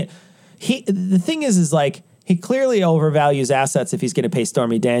 And he the thing is like, he clearly overvalues assets if he's going to pay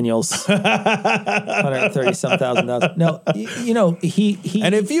Stormy Daniels $130,000. No, he.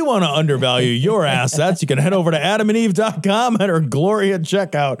 And if you want to undervalue your assets, you can head over to adamandeve.com and enter Glory at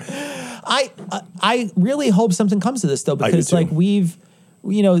checkout. I really hope something comes to this though, because like there's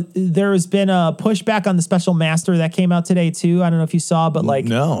been a pushback on the special master that came out today too. I don't know if you saw, but like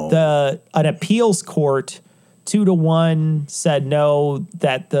an appeals court 2-1 said no,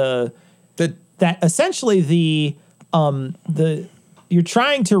 that essentially you're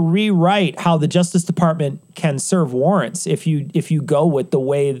trying to rewrite how the Justice Department can serve warrants if you go with the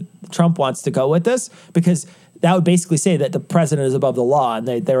way Trump wants to go with this, because that would basically say that the president is above the law, and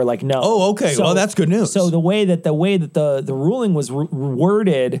they were like, no. Oh, okay. Well, that's good news. So the way that the ruling was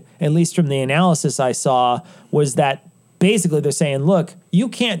worded, at least from the analysis I saw, was that basically they're saying, look, you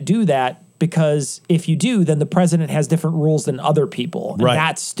can't do that, because if you do, then the president has different rules than other people. And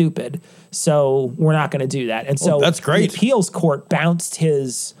that's stupid. So we're not going to do that. And so that's great. The appeals court bounced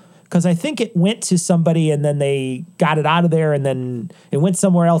his, because I think it went to somebody and then they got it out of there and then it went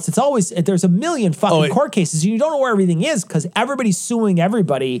somewhere else. It's always, there's a million fucking court cases and you don't know where everything is because everybody's suing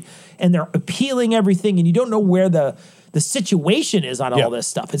everybody and they're appealing everything and you don't know where the situation is on all this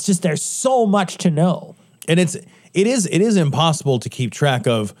stuff. It's just, there's so much to know. And it is impossible to keep track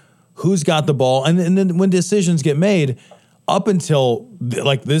of who's got the ball. And then when decisions get made, up until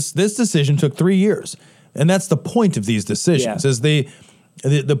like this decision took 3 years. And that's the point of these decisions. Is the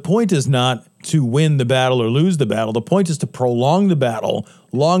point is not to win the battle or lose the battle. The point is to prolong the battle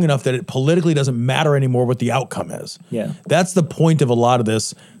long enough that it politically doesn't matter anymore what the outcome is. Yeah. That's the point of a lot of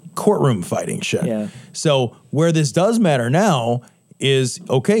this courtroom fighting shit. Yeah. So where this does matter now is,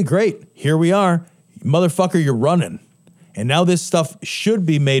 okay, great, here we are. Motherfucker, you're running. And now this stuff should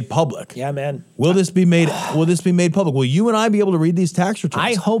be made public. Yeah, man. Will this be made public? Will you and I be able to read these tax returns?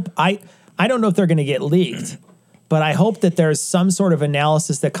 I hope. I don't know if they're going to get leaked, but I hope that there's some sort of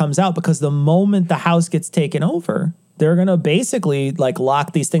analysis that comes out, because the moment the House gets taken over, they're going to basically like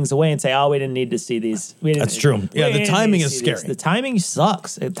lock these things away and say, oh, we didn't need to see these. That's true. Yeah, the timing is scary. The timing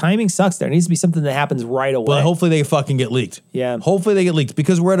sucks. The timing sucks. There needs to be something that happens right away. But hopefully they fucking get leaked. Yeah. Hopefully they get leaked,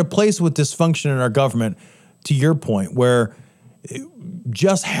 because we're at a place with dysfunction in our government, to your point, where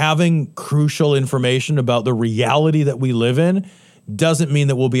just having crucial information about the reality that we live in doesn't mean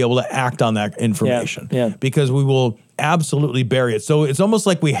that we'll be able to act on that information. Yeah. Because we will absolutely bury it. So it's almost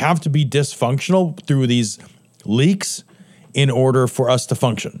like we have to be dysfunctional through these leaks in order for us to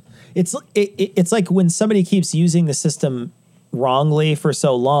function. It's like when somebody keeps using the system wrongly for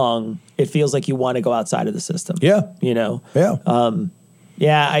so long, it feels like you want to go outside of the system. Yeah. You know? Yeah.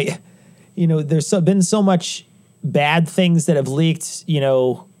 There's been so much bad things that have leaked,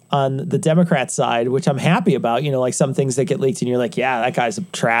 on the Democrat side, which I'm happy about, like some things that get leaked and you're like, yeah, that guy's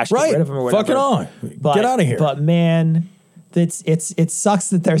trash. Right. Get rid of him or whatever. Fucking on. Get out of here. But man, it sucks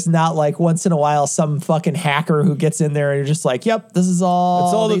that there's not like once in a while some fucking hacker who gets in there and you're just like, yep, this is all.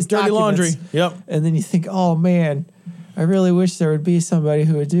 It's all these the dirty documents. laundry. Yep. And then you think, oh man, I really wish there would be somebody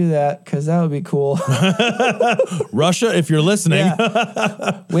who would do that because that would be cool. Russia, if you're listening.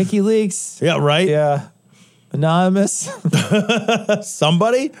 Yeah. WikiLeaks. Yeah, right? Yeah. Anonymous.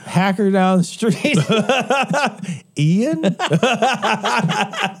 Somebody? Hacker down the street. Ian?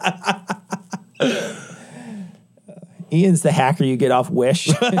 Ian's the hacker you get off Wish.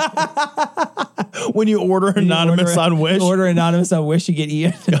 When you order Anonymous on Wish? Order Anonymous on Wish, you get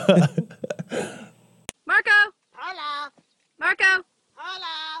Ian. Marco. Hola. Marco.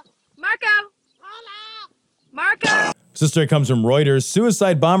 Hola. Marco. Hola. Marco. This story comes from Reuters.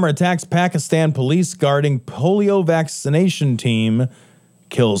 Suicide bomber attacks Pakistan police guarding polio vaccination team,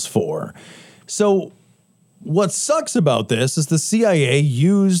 kills 4. So what sucks about this is the CIA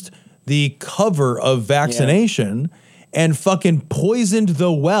used the cover of vaccination and fucking poisoned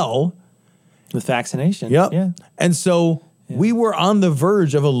the well. With vaccination. Yep. Yeah. And so we were on the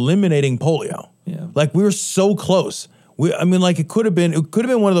verge of eliminating polio. Yeah. Like we were so close. It could have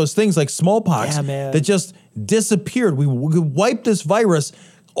been one of those things like smallpox that just disappeared. We wiped this virus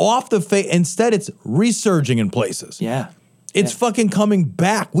off the face. Instead, it's resurging in places. Yeah. It's fucking coming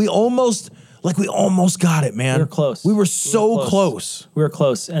back. We almost got it, man. We were close. We were so close. We were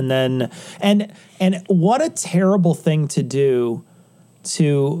close. And then, and what a terrible thing to do,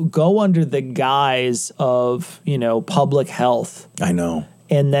 to go under the guise of, public health. I know.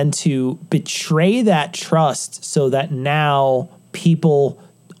 And then to betray that trust so that now people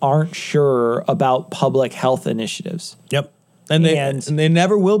aren't sure about public health initiatives. Yep. And they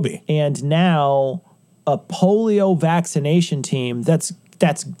never will be. And now a polio vaccination team that's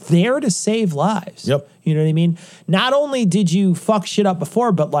there to save lives. Yep. You know what I mean? Not only did you fuck shit up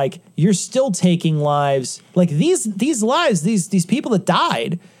before, but like you're still taking lives. Like these lives, these people that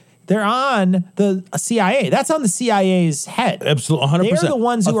died, they're on the CIA. That's on the CIA's head. Absolutely, 100%. They're the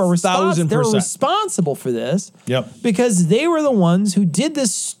ones who are responsible. They're responsible for this. Yep. Because they were the ones who did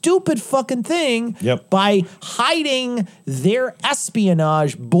this stupid fucking thing by hiding their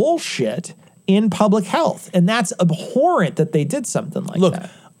espionage bullshit in public health. And that's abhorrent that they did something like that. Look,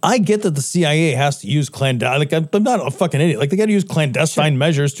 I get that the CIA has to use clandestine. Like, I'm not a fucking idiot. Like, they got to use clandestine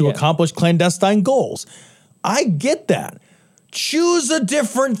measures to accomplish clandestine goals. I get that. Choose a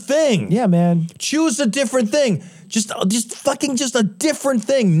different thing. Yeah, man. Choose a different thing. Just a different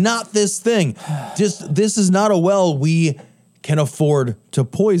thing, not this thing. This is not a well we can afford to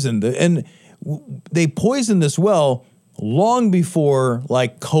poison. And they poisoned this well long before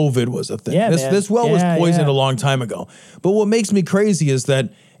like COVID was a thing. Yeah, this well was poisoned a long time ago. But what makes me crazy is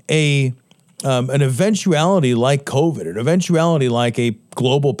that an eventuality like COVID, an eventuality like a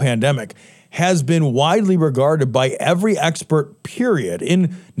global pandemic, has been widely regarded by every expert, period,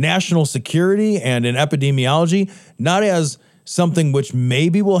 in national security and in epidemiology, not as something which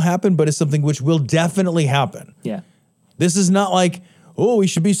maybe will happen, but as something which will definitely happen. Yeah. This is not like, oh, we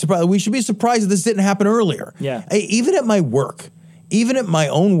should be surprised. We should be surprised that this didn't happen earlier. Yeah. Even at my work, even at my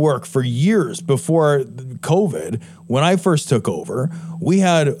own work for years before COVID, when I first took over, we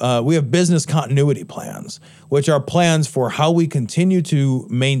have business continuity plans, which are plans for how we continue to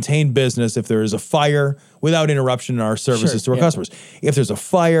maintain business if there is a fire without interruption in our services to our customers. If there's a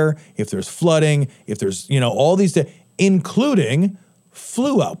fire, if there's flooding, if there's, all these, including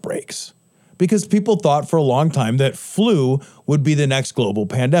flu outbreaks. Because people thought for a long time that flu would be the next global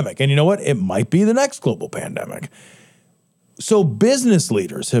pandemic. And you know what? It might be the next global pandemic. So business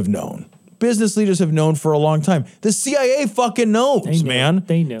leaders have known. Business leaders have known for a long time. The CIA fucking knows, man.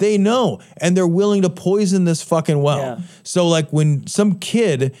 They knew. They know. And they're willing to poison this fucking well. Yeah. So like when some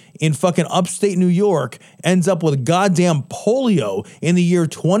kid in fucking upstate New York ends up with goddamn polio in the year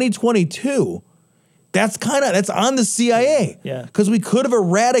 2022, that's on the CIA. Yeah. Because we could have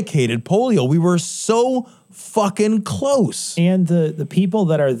eradicated polio. We were so fucking close. And the people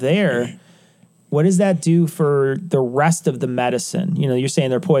that are there, what does that do for the rest of the medicine? You're saying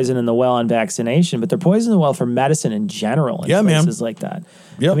they're poisoning the well on vaccination, but they're poisoning the well for medicine in general in places like that.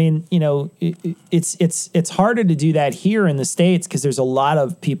 Yep. I mean, it's harder to do that here in the States because there's a lot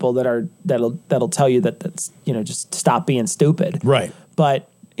of people that'll tell you that's just stop being stupid. Right. But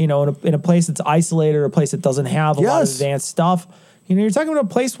in a place that's isolated or a place that doesn't have a lot of advanced stuff, you're talking about a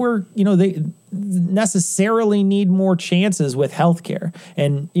place where, they necessarily need more chances with healthcare.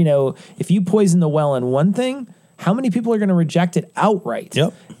 And, if you poison the well in one thing, how many people are going to reject it outright?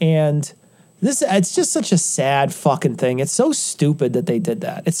 Yep. And it's just such a sad fucking thing. It's so stupid that they did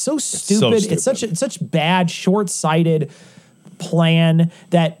that. It's so stupid. It's such bad, short-sighted plan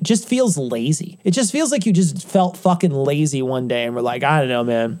that just feels lazy. It just feels like you just felt fucking lazy one day and we're like, I don't know,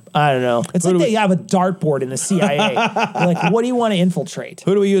 man. I don't know. It's like they have a dartboard in the CIA. They're like, what do you want to infiltrate?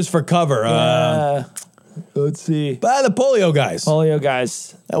 Who do we use for cover? Let's see. By the polio guys. Polio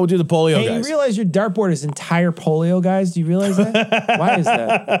guys. That will do the polio Hey, guys. you realize your dartboard is entire polio guys? Do you realize that? Why is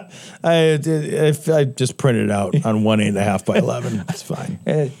that? I just printed it out on 1 8.5 by 11. That's fine.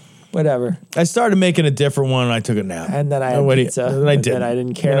 Whatever. I started making a different one and I took a nap. And then I had pizza. And I did. And I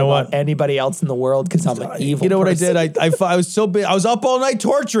didn't care about anybody else in the world because I'm an evil You know what person. I did? I was so big. I was up all night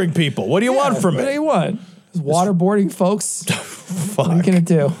torturing people. What do you want from me? What do you want? Waterboarding, folks. What are you going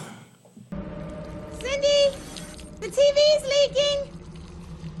to do? Cindy, the TV's leaking.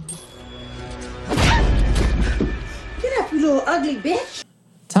 Get up, you little ugly bitch.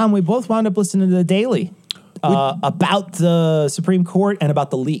 Tom, we both wound up listening to The Daily about the Supreme Court and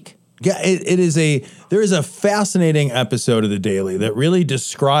about the leak. Yeah, there is a fascinating episode of The Daily that really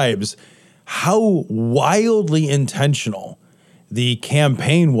describes how wildly intentional the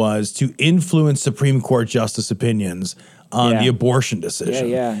campaign was to influence Supreme Court justice opinions on the abortion decision.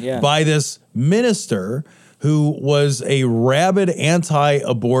 Yeah. By this minister who was a rabid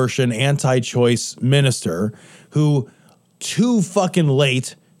anti-abortion, anti-choice minister who too fucking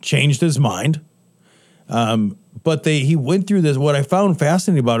late changed his mind. But he went through this. What I found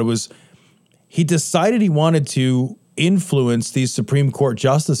fascinating about it was he decided he wanted to influence these Supreme Court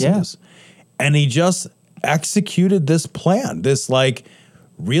justices. And he just executed this plan, this like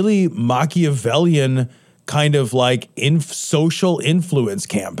really Machiavellian kind of like social influence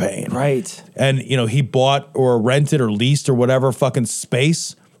campaign. Right. And, he bought or rented or leased or whatever fucking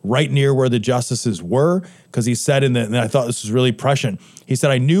space right near where the justices were. Because he said and I thought this was really prescient. He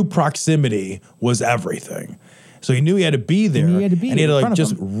said, I knew proximity was everything. So he knew he had to be there. And he had to like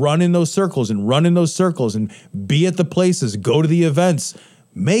just run in those circles and be at the places, go to the events,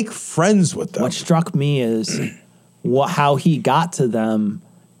 make friends with them. What struck me is how he got to them.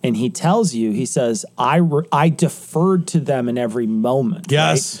 And he tells you, he says, I deferred to them in every moment.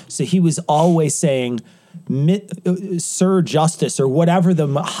 Yes. Right? So he was always saying, Sir Justice, or whatever the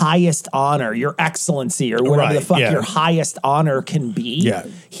highest honor, Your Excellency, or whatever the fuck your highest honor can be. Yeah.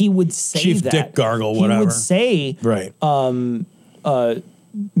 He would say Chief that. Dick Gargle, whatever. He would say, right.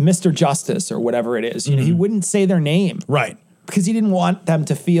 Mr. Justice, or whatever it is. He wouldn't say their name. Right. Because he didn't want them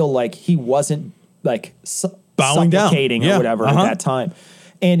to feel like he wasn't like bowing down supplicating or whatever at that time.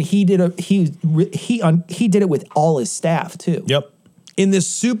 And he did it with all his staff too. Yep. In this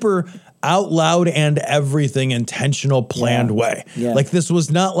super out loud and everything intentional planned way. Yeah. Like this was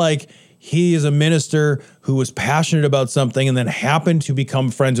not like he is a minister who was passionate about something and then happened to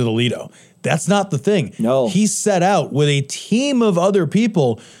become friends with Alito. That's not the thing. No. He set out with a team of other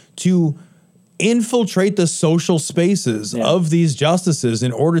people to infiltrate the social spaces of these justices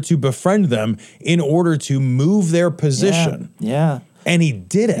in order to befriend them, in order to move their position. Yeah. And he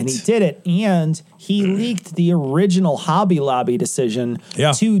did it. And he leaked the original Hobby Lobby decision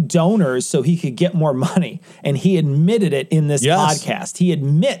to donors so he could get more money. And he admitted it in this podcast. He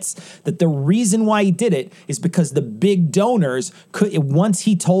admits that the reason why he did it is because the big donors could, once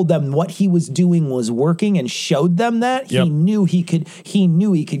he told them what he was doing was working and showed them that, he knew he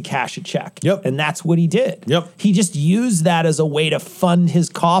could cash a check. And that's what he did. He just used that as a way to fund his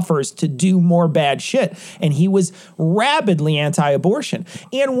coffers to do more bad shit. And he was rabidly anti-abortion.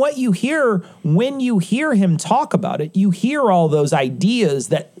 And what you hear when you hear him talk about it, you hear all those ideas,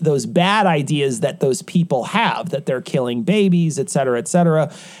 those bad ideas that those people have, that they're killing babies, et cetera, et cetera.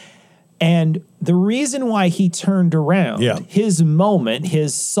 And the reason why he turned around, his moment,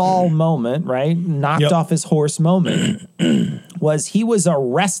 his Saul moment, right, knocked off his horse moment, was he was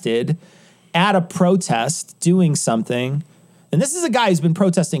arrested at a protest doing something. And this is a guy who's been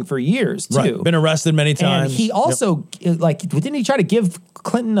protesting for years, too. Right. Been arrested many times. And he also, didn't he try to give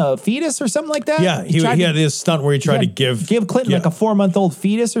Clinton a fetus or something like that? Yeah, he had this stunt where he tried to give Clinton like a 4-month-old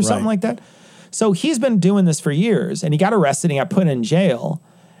fetus or something like that. So he's been doing this for years, and he got arrested and got put in jail.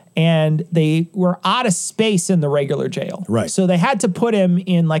 And they were out of space in the regular jail. Right. So they had to put him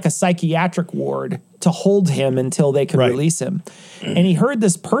in like a psychiatric ward to hold him until they could release him. And he heard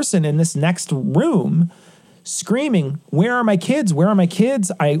this person in this next room screaming, "Where are my kids? Where are my kids?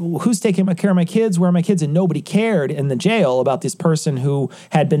 Who's taking care of my kids? Where are my kids?" And nobody cared in the jail about this person who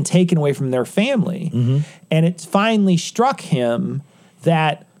had been taken away from their family. And it finally struck him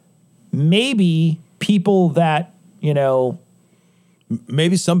that maybe people that,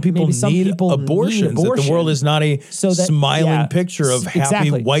 maybe some people need abortions, that the world is not a smiling picture of happy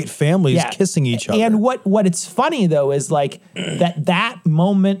white families kissing each other. And what it's funny, though, is like that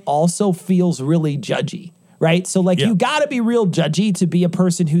moment also feels really judgy. right? So like you got to be real judgy to be a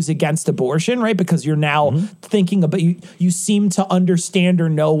person who's against abortion, right? Because you're now thinking about you seem to understand or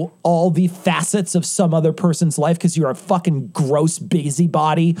know all the facets of some other person's life because you're a fucking gross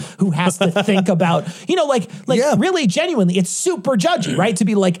busybody who has to think about, like really genuinely, it's super judgy, right? To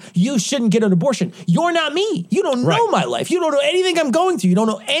be like, you shouldn't get an abortion. You're not me. You don't know my life. You don't know anything I'm going through. You don't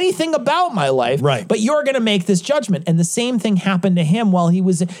know anything about my life. Right. But you're going to make this judgment. And the same thing happened to him while he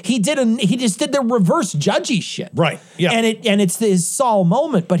just did the reverse judgy shit. Right. Yeah. And it's his Saul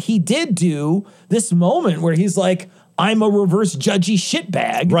moment, but he did do this moment where he's like, I'm a reverse judgy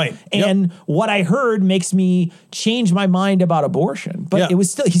shitbag. Right. And what I heard makes me change my mind about abortion. But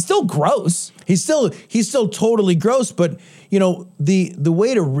he's still gross. He's still totally gross. But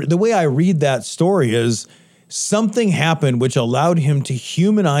the way I read that story is something happened which allowed him to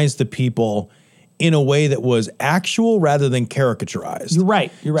humanize the people in a way that was actual rather than caricaturized. You're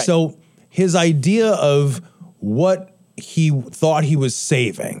right. So his idea of what he thought he was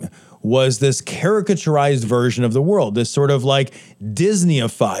saving was this caricaturized version of the world, this sort of like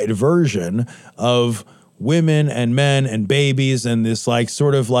Disneyified version of women and men and babies and this like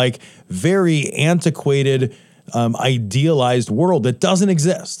sort of like very antiquated, idealized world that doesn't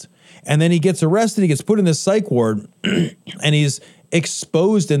exist. And then he gets arrested, he gets put in this psych ward, and he's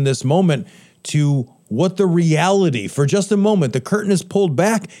exposed in this moment to what the reality, for just a moment, the curtain is pulled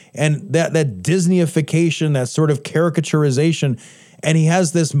back and that Disneyification, that sort of caricaturization, and he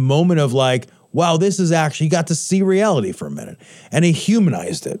has this moment of like, wow, this is actually, he got to see reality for a minute. And he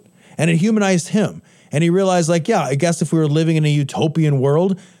humanized it. And it humanized him. And he realized like, yeah, I guess if we were living in a utopian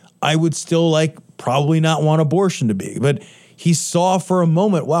world, I would still like probably not want abortion to be. But he saw for a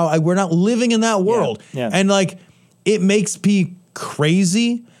moment, wow, we're not living in that world. Yeah. And like, it makes me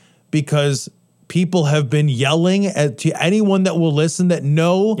crazy because people have been yelling to anyone that will listen, that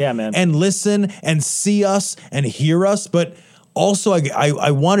know and listen and see us and hear us. But also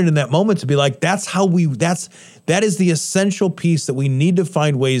I wanted in that moment to be like, that is the essential piece that we need to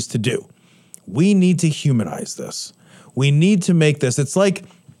find ways to do. We need to humanize this. We need to make this. It's like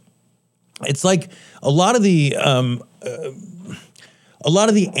a lot of the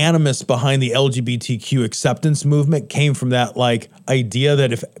animus behind the LGBTQ acceptance movement came from that like idea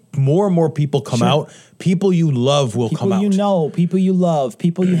that if more and more people come out, people you love will come out. People you love,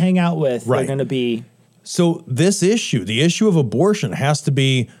 people you hang out with, they're going to be. So this issue, the issue of abortion, has to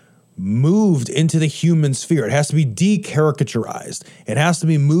be moved into the human sphere. It has to be decaricaturized. It has to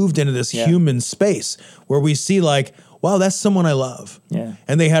be moved into this human space where we see like, wow, that's someone I love. Yeah.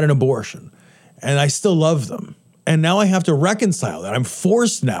 And they had an abortion and I still love them. And now I have to reconcile that. I'm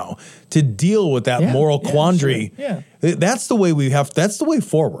forced now to deal with that moral quandary. Sure. That's the way that's the way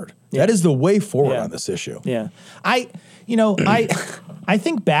forward. That is the way forward on this issue. Yeah. I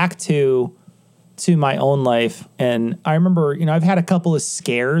think back to my own life, and I remember, I've had a couple of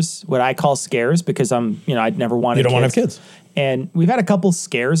scares, what I call scares, because I'd never wanted kids. You don't want to have kids. And we've had a couple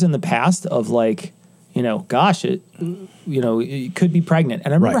scares in the past of like, gosh, it could be pregnant.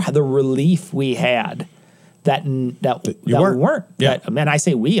 And I remember how the relief we had that we weren't. Yeah. Man, I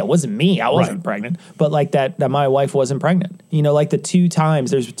say we, it wasn't me. I wasn't pregnant. But like that my wife wasn't pregnant. Like the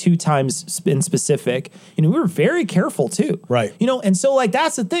there's 2 times in specific, we were very careful too. Right. And so like,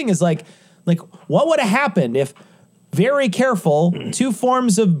 that's the thing is like what would have happened if very careful 2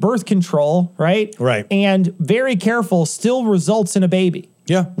 forms of birth control, right? Right. And very careful still results in a baby.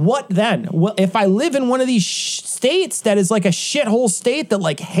 Yeah. What then? Well, if I live in one of these states that is like a shithole state that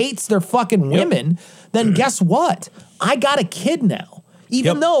like hates their fucking women, then guess what? I got a kid now.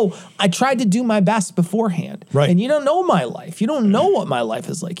 Even though I tried to do my best beforehand. Right. And you don't know my life. You don't know what my life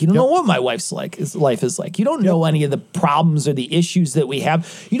is like. You don't know what my wife's life is like. You don't know any of the problems or the issues that we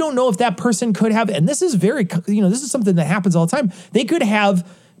have. You don't know if that person could have, and this is this is something that happens all the time. They could have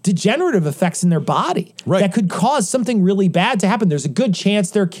degenerative effects in their body that could cause something really bad to happen. There's a good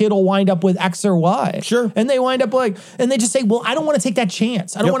chance their kid will wind up with X or Y. Sure. And they wind up and they just say, well, I don't want to take that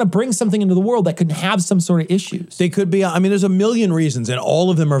chance. I don't want to bring something into the world that could have some sort of issues. They could be, there's a million reasons and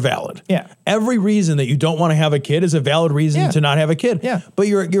all of them are valid. Yeah. Every reason that you don't want to have a kid is a valid reason to not have a kid. Yeah. But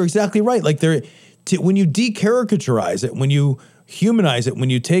you're exactly right. Like when you decaricaturize it, when you humanize it, when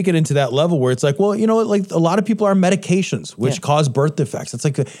you take it into that level where it's like, well, like a lot of people are on medications which cause birth defects. It's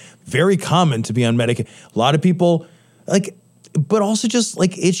like very common to be on medication. A lot of people but also just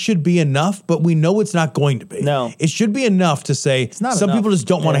like it should be enough, but we know it's not going to be. No. It should be enough to say some people just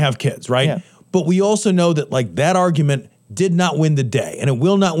don't want to have kids, right? Yeah. But we also know that like that argument did not win the day and it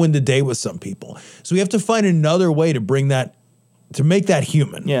will not win the day with some people. So we have to find another way to bring that, to make that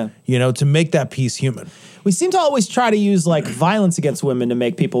human. Yeah. To make that piece human. we seem to always try to use like violence against women to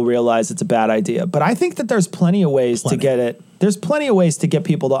make people realize it's a bad idea. But I think that there's plenty of ways to get it. There's plenty of ways to get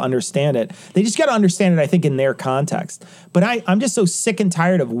people to understand it. They just got to understand it, I think, in their context. But I'm just so sick and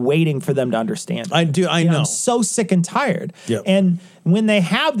tired of waiting for them to understand it. I know. I'm so sick and tired. Yep. And when they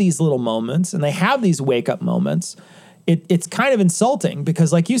have these little moments and they have these wake up moments, it's kind of insulting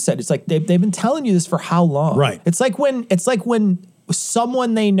because, like you said, it's like they've been telling you this for how long? Right. It's like when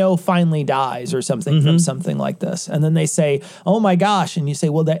someone they know finally dies or something from something like this, and then they say, "Oh my gosh," and you say,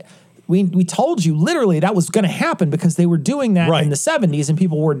 "Well, that we told you literally that was going to happen because they were doing that in the 70s and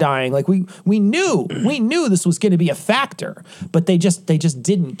people were dying. Like we knew this was going to be a factor, but they just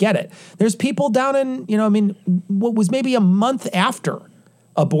didn't get it." There's people down in what was maybe a month after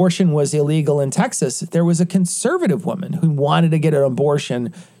abortion was illegal in Texas, there was a conservative woman who wanted to get an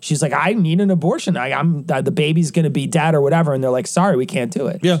abortion. She's like, "I need an abortion. The baby's going to be dead or whatever." And they're like, "Sorry, we can't do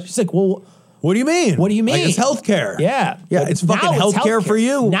it." Yeah. She's like, "Well, what do you mean? What do you mean? Like it's healthcare." Yeah. Yeah, But it's fucking now it's healthcare for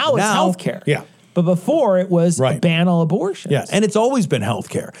you. Now it's healthcare. Yeah. But before it was a ban on abortion. Yeah, and it's always been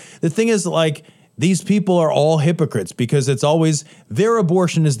healthcare. The thing is, like, these people are all hypocrites because it's always their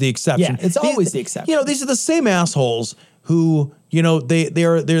abortion is the exception. Yeah, it's always the exception. You know, these are the same assholes who,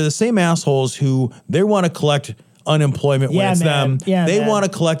 they're the same assholes who they want to collect unemployment when it's them. Yeah, they want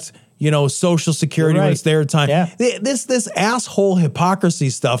to collect, Social Security when it's their time. Yeah. This asshole hypocrisy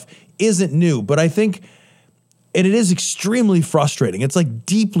stuff isn't new, but I think it is extremely frustrating. It's like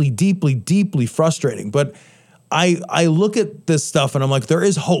deeply, deeply, deeply frustrating. But I look at this stuff and I'm like, there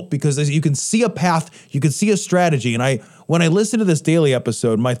is hope because you can see a path, you can see a strategy. And when I listened to this daily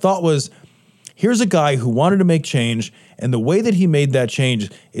episode, my thought was, here's a guy who wanted to make change, and the way that he made that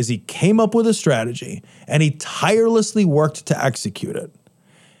change is he came up with a strategy and he tirelessly worked to execute it.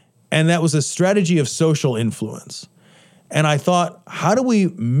 And that was a strategy of social influence. And I thought, how do we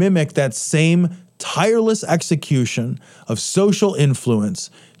mimic that same tireless execution of social influence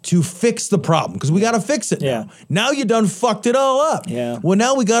to fix the problem? Because we got to fix it now. Now you done fucked it all up. Yeah. Well,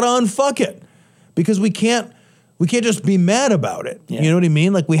 now we got to unfuck it because we can't just be mad about it. Yeah. You know what I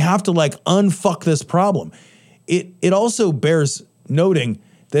mean? Like we have to unfuck this problem. It also bears noting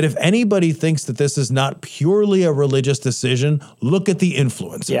that if anybody thinks that this is not purely a religious decision, look at the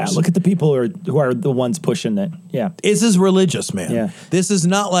influencers. Yeah, look at the people who are the ones pushing it. Yeah. This is religious, man. Yeah. This is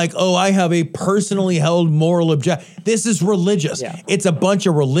not like, oh, I have a personally held moral object. This is religious. Yeah. It's a bunch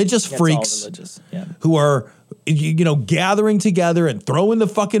of religious freaks who are gathering together and throwing the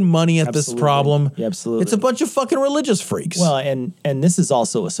fucking money at this problem. Yeah, absolutely. It's a bunch of fucking religious freaks. Well, and this is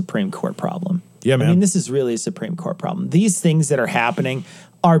also a Supreme Court problem. Yeah, man. I mean, this is really a Supreme Court problem. These things that are happening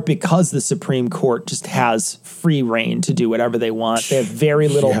are because the Supreme Court just has free reign to do whatever they want. They have very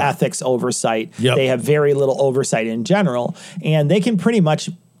little ethics oversight. Yep. They have very little oversight in general. And they can pretty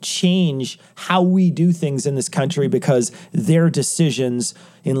much change how we do things in this country because their decisions,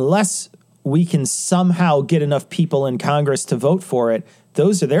 unless we can somehow get enough people in Congress to vote for it,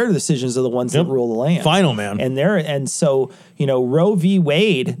 those are their decisions are the ones that rule the land. Final, man. And so, Roe v.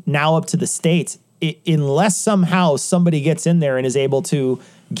 Wade, now up to the states, unless somehow somebody gets in there and is able to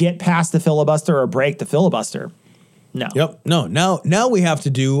get past the filibuster or break the filibuster, no. Yep. No. Now we have to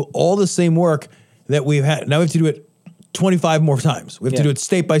do all the same work that we've had. Now we have to do it 25 more times. We have to do it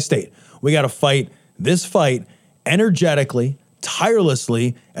state by state. We got to fight this fight energetically,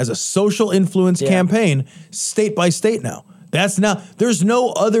 tirelessly as a social influence campaign, state by state now. There's no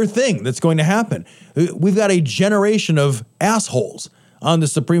other thing that's going to happen. We've got a generation of assholes on the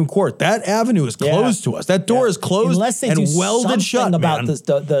Supreme Court. That avenue is closed to us. That door is closed and welded shut, about man.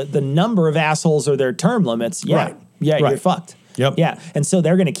 the number of assholes or their term limits. Yeah. Right. Yeah, Right. you're fucked. Yep. Yeah. And so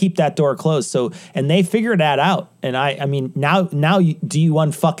they're going to keep that door closed. So, and they figured that out. And I mean, now do you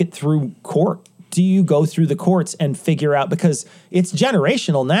unfuck it through court? Do you go through the courts and figure out, because it's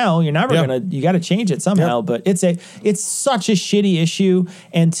generational now, you're never you got to change it somehow, but it's such a shitty issue.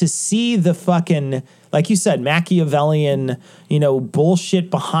 And to see the fucking, like you said, Machiavellian, bullshit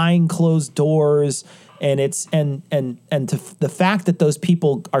behind closed doors. And it's, and the fact that those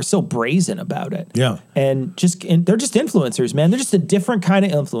people are so brazen about it. Yeah. And they're just influencers, man. They're just a different kind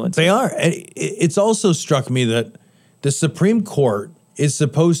of influencer. They are. It's also struck me that the Supreme Court is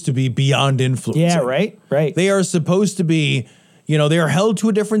supposed to be beyond influence. Yeah, right. They are supposed to be, they are held to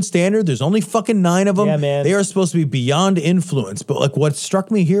a different standard. There's only fucking 9 of them. Yeah, man. They are supposed to be beyond influence. But what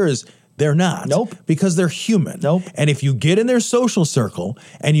struck me here is they're not. Nope. Because they're human. Nope. And if you get in their social circle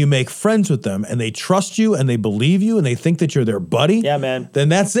and you make friends with them and they trust you and they believe you and they think that you're their buddy, yeah, man, then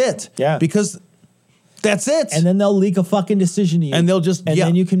that's it. Yeah. Because that's it. And then they'll leak a fucking decision to you. And they'll just, and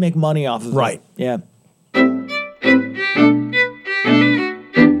then you can make money off of it. Right. Yeah.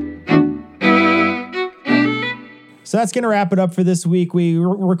 So that's going to wrap it up for this week. We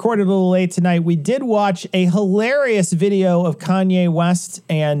recorded a little late tonight. We did watch a hilarious video of Kanye West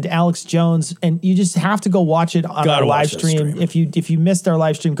and Alex Jones, and you just have to go watch it on our live stream. If you missed our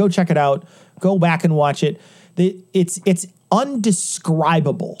live stream, go check it out. Go back and watch it. It's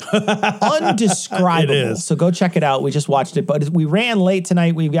undescribable. Undescribable. It is. So go check it out. We just watched it, but we ran late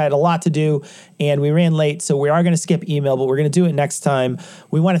tonight. We've got a lot to do, and we ran late, so we are going to skip email, but we're going to do it next time.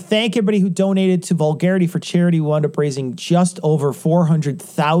 We want to thank everybody who donated to Vulgarity for Charity. We wound up raising just over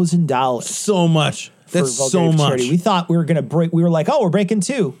 $400,000. So much. That's so much. Charity. We thought we were going to break. We were like, oh, we're breaking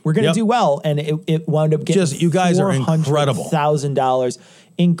 2. We're going to do well, and it wound up getting you guys are incredible. $400,000.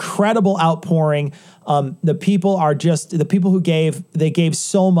 Incredible outpouring. The people who gave, they gave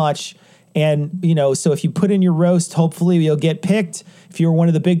so much. And, so if you put in your roast, hopefully you'll get picked. If you're one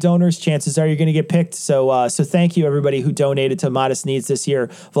of the big donors, chances are you're going to get picked. So thank you, everybody who donated to Modest Needs this year.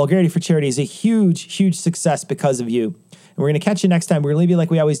 Vulgarity for Charity is a huge, huge success because of you. And we're going to catch you next time. We're going to leave you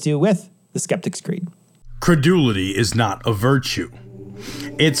like we always do with the Skeptic's Creed. Credulity is not a virtue.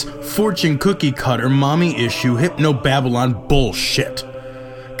 It's fortune cookie cutter, mommy issue, hypno-Babylon bullshit.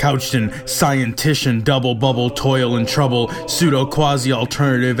 Couched in scientician, double bubble, toil and trouble, pseudo quasi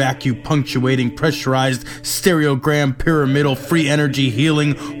alternative, acupunctuating, pressurized, stereogram, pyramidal, free energy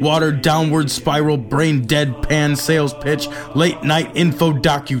healing, watered downward spiral, brain deadpan sales pitch, late night info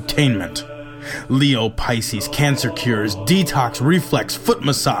docutainment. Leo, Pisces, cancer cures, detox, reflex, foot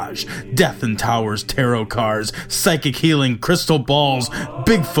massage, death in towers, tarot cards, psychic healing, crystal balls,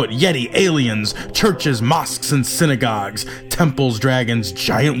 Bigfoot, Yeti, aliens, churches, mosques and synagogues, temples, dragons,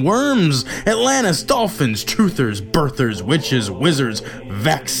 giant worms, Atlantis, dolphins, truthers, birthers, witches, wizards,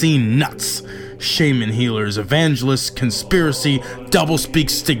 vaccine nuts, shaman healers, evangelists, conspiracy, doublespeak,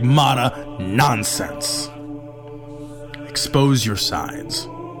 stigmata, nonsense. Expose your sides.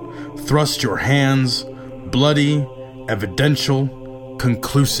 Thrust your hands, bloody, evidential,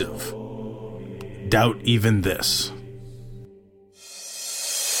 conclusive. Doubt even this.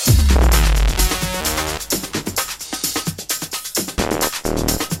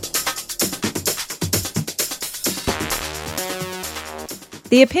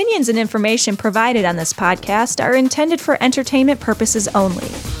 The opinions and information provided on this podcast are intended for entertainment purposes only.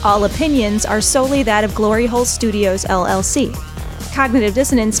 All opinions are solely that of Glory Hole Studios, LLC. Cognitive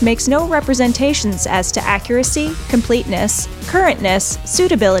Dissonance makes no representations as to accuracy, completeness, currentness,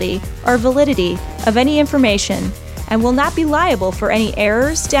 suitability, or validity of any information, and will not be liable for any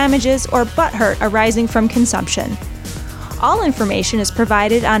errors, damages, or butthurt arising from consumption. All information is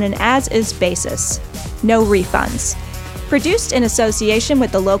provided on an as-is basis. No refunds. Produced in association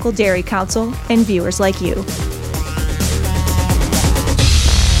with the local Dairy Council and viewers like you.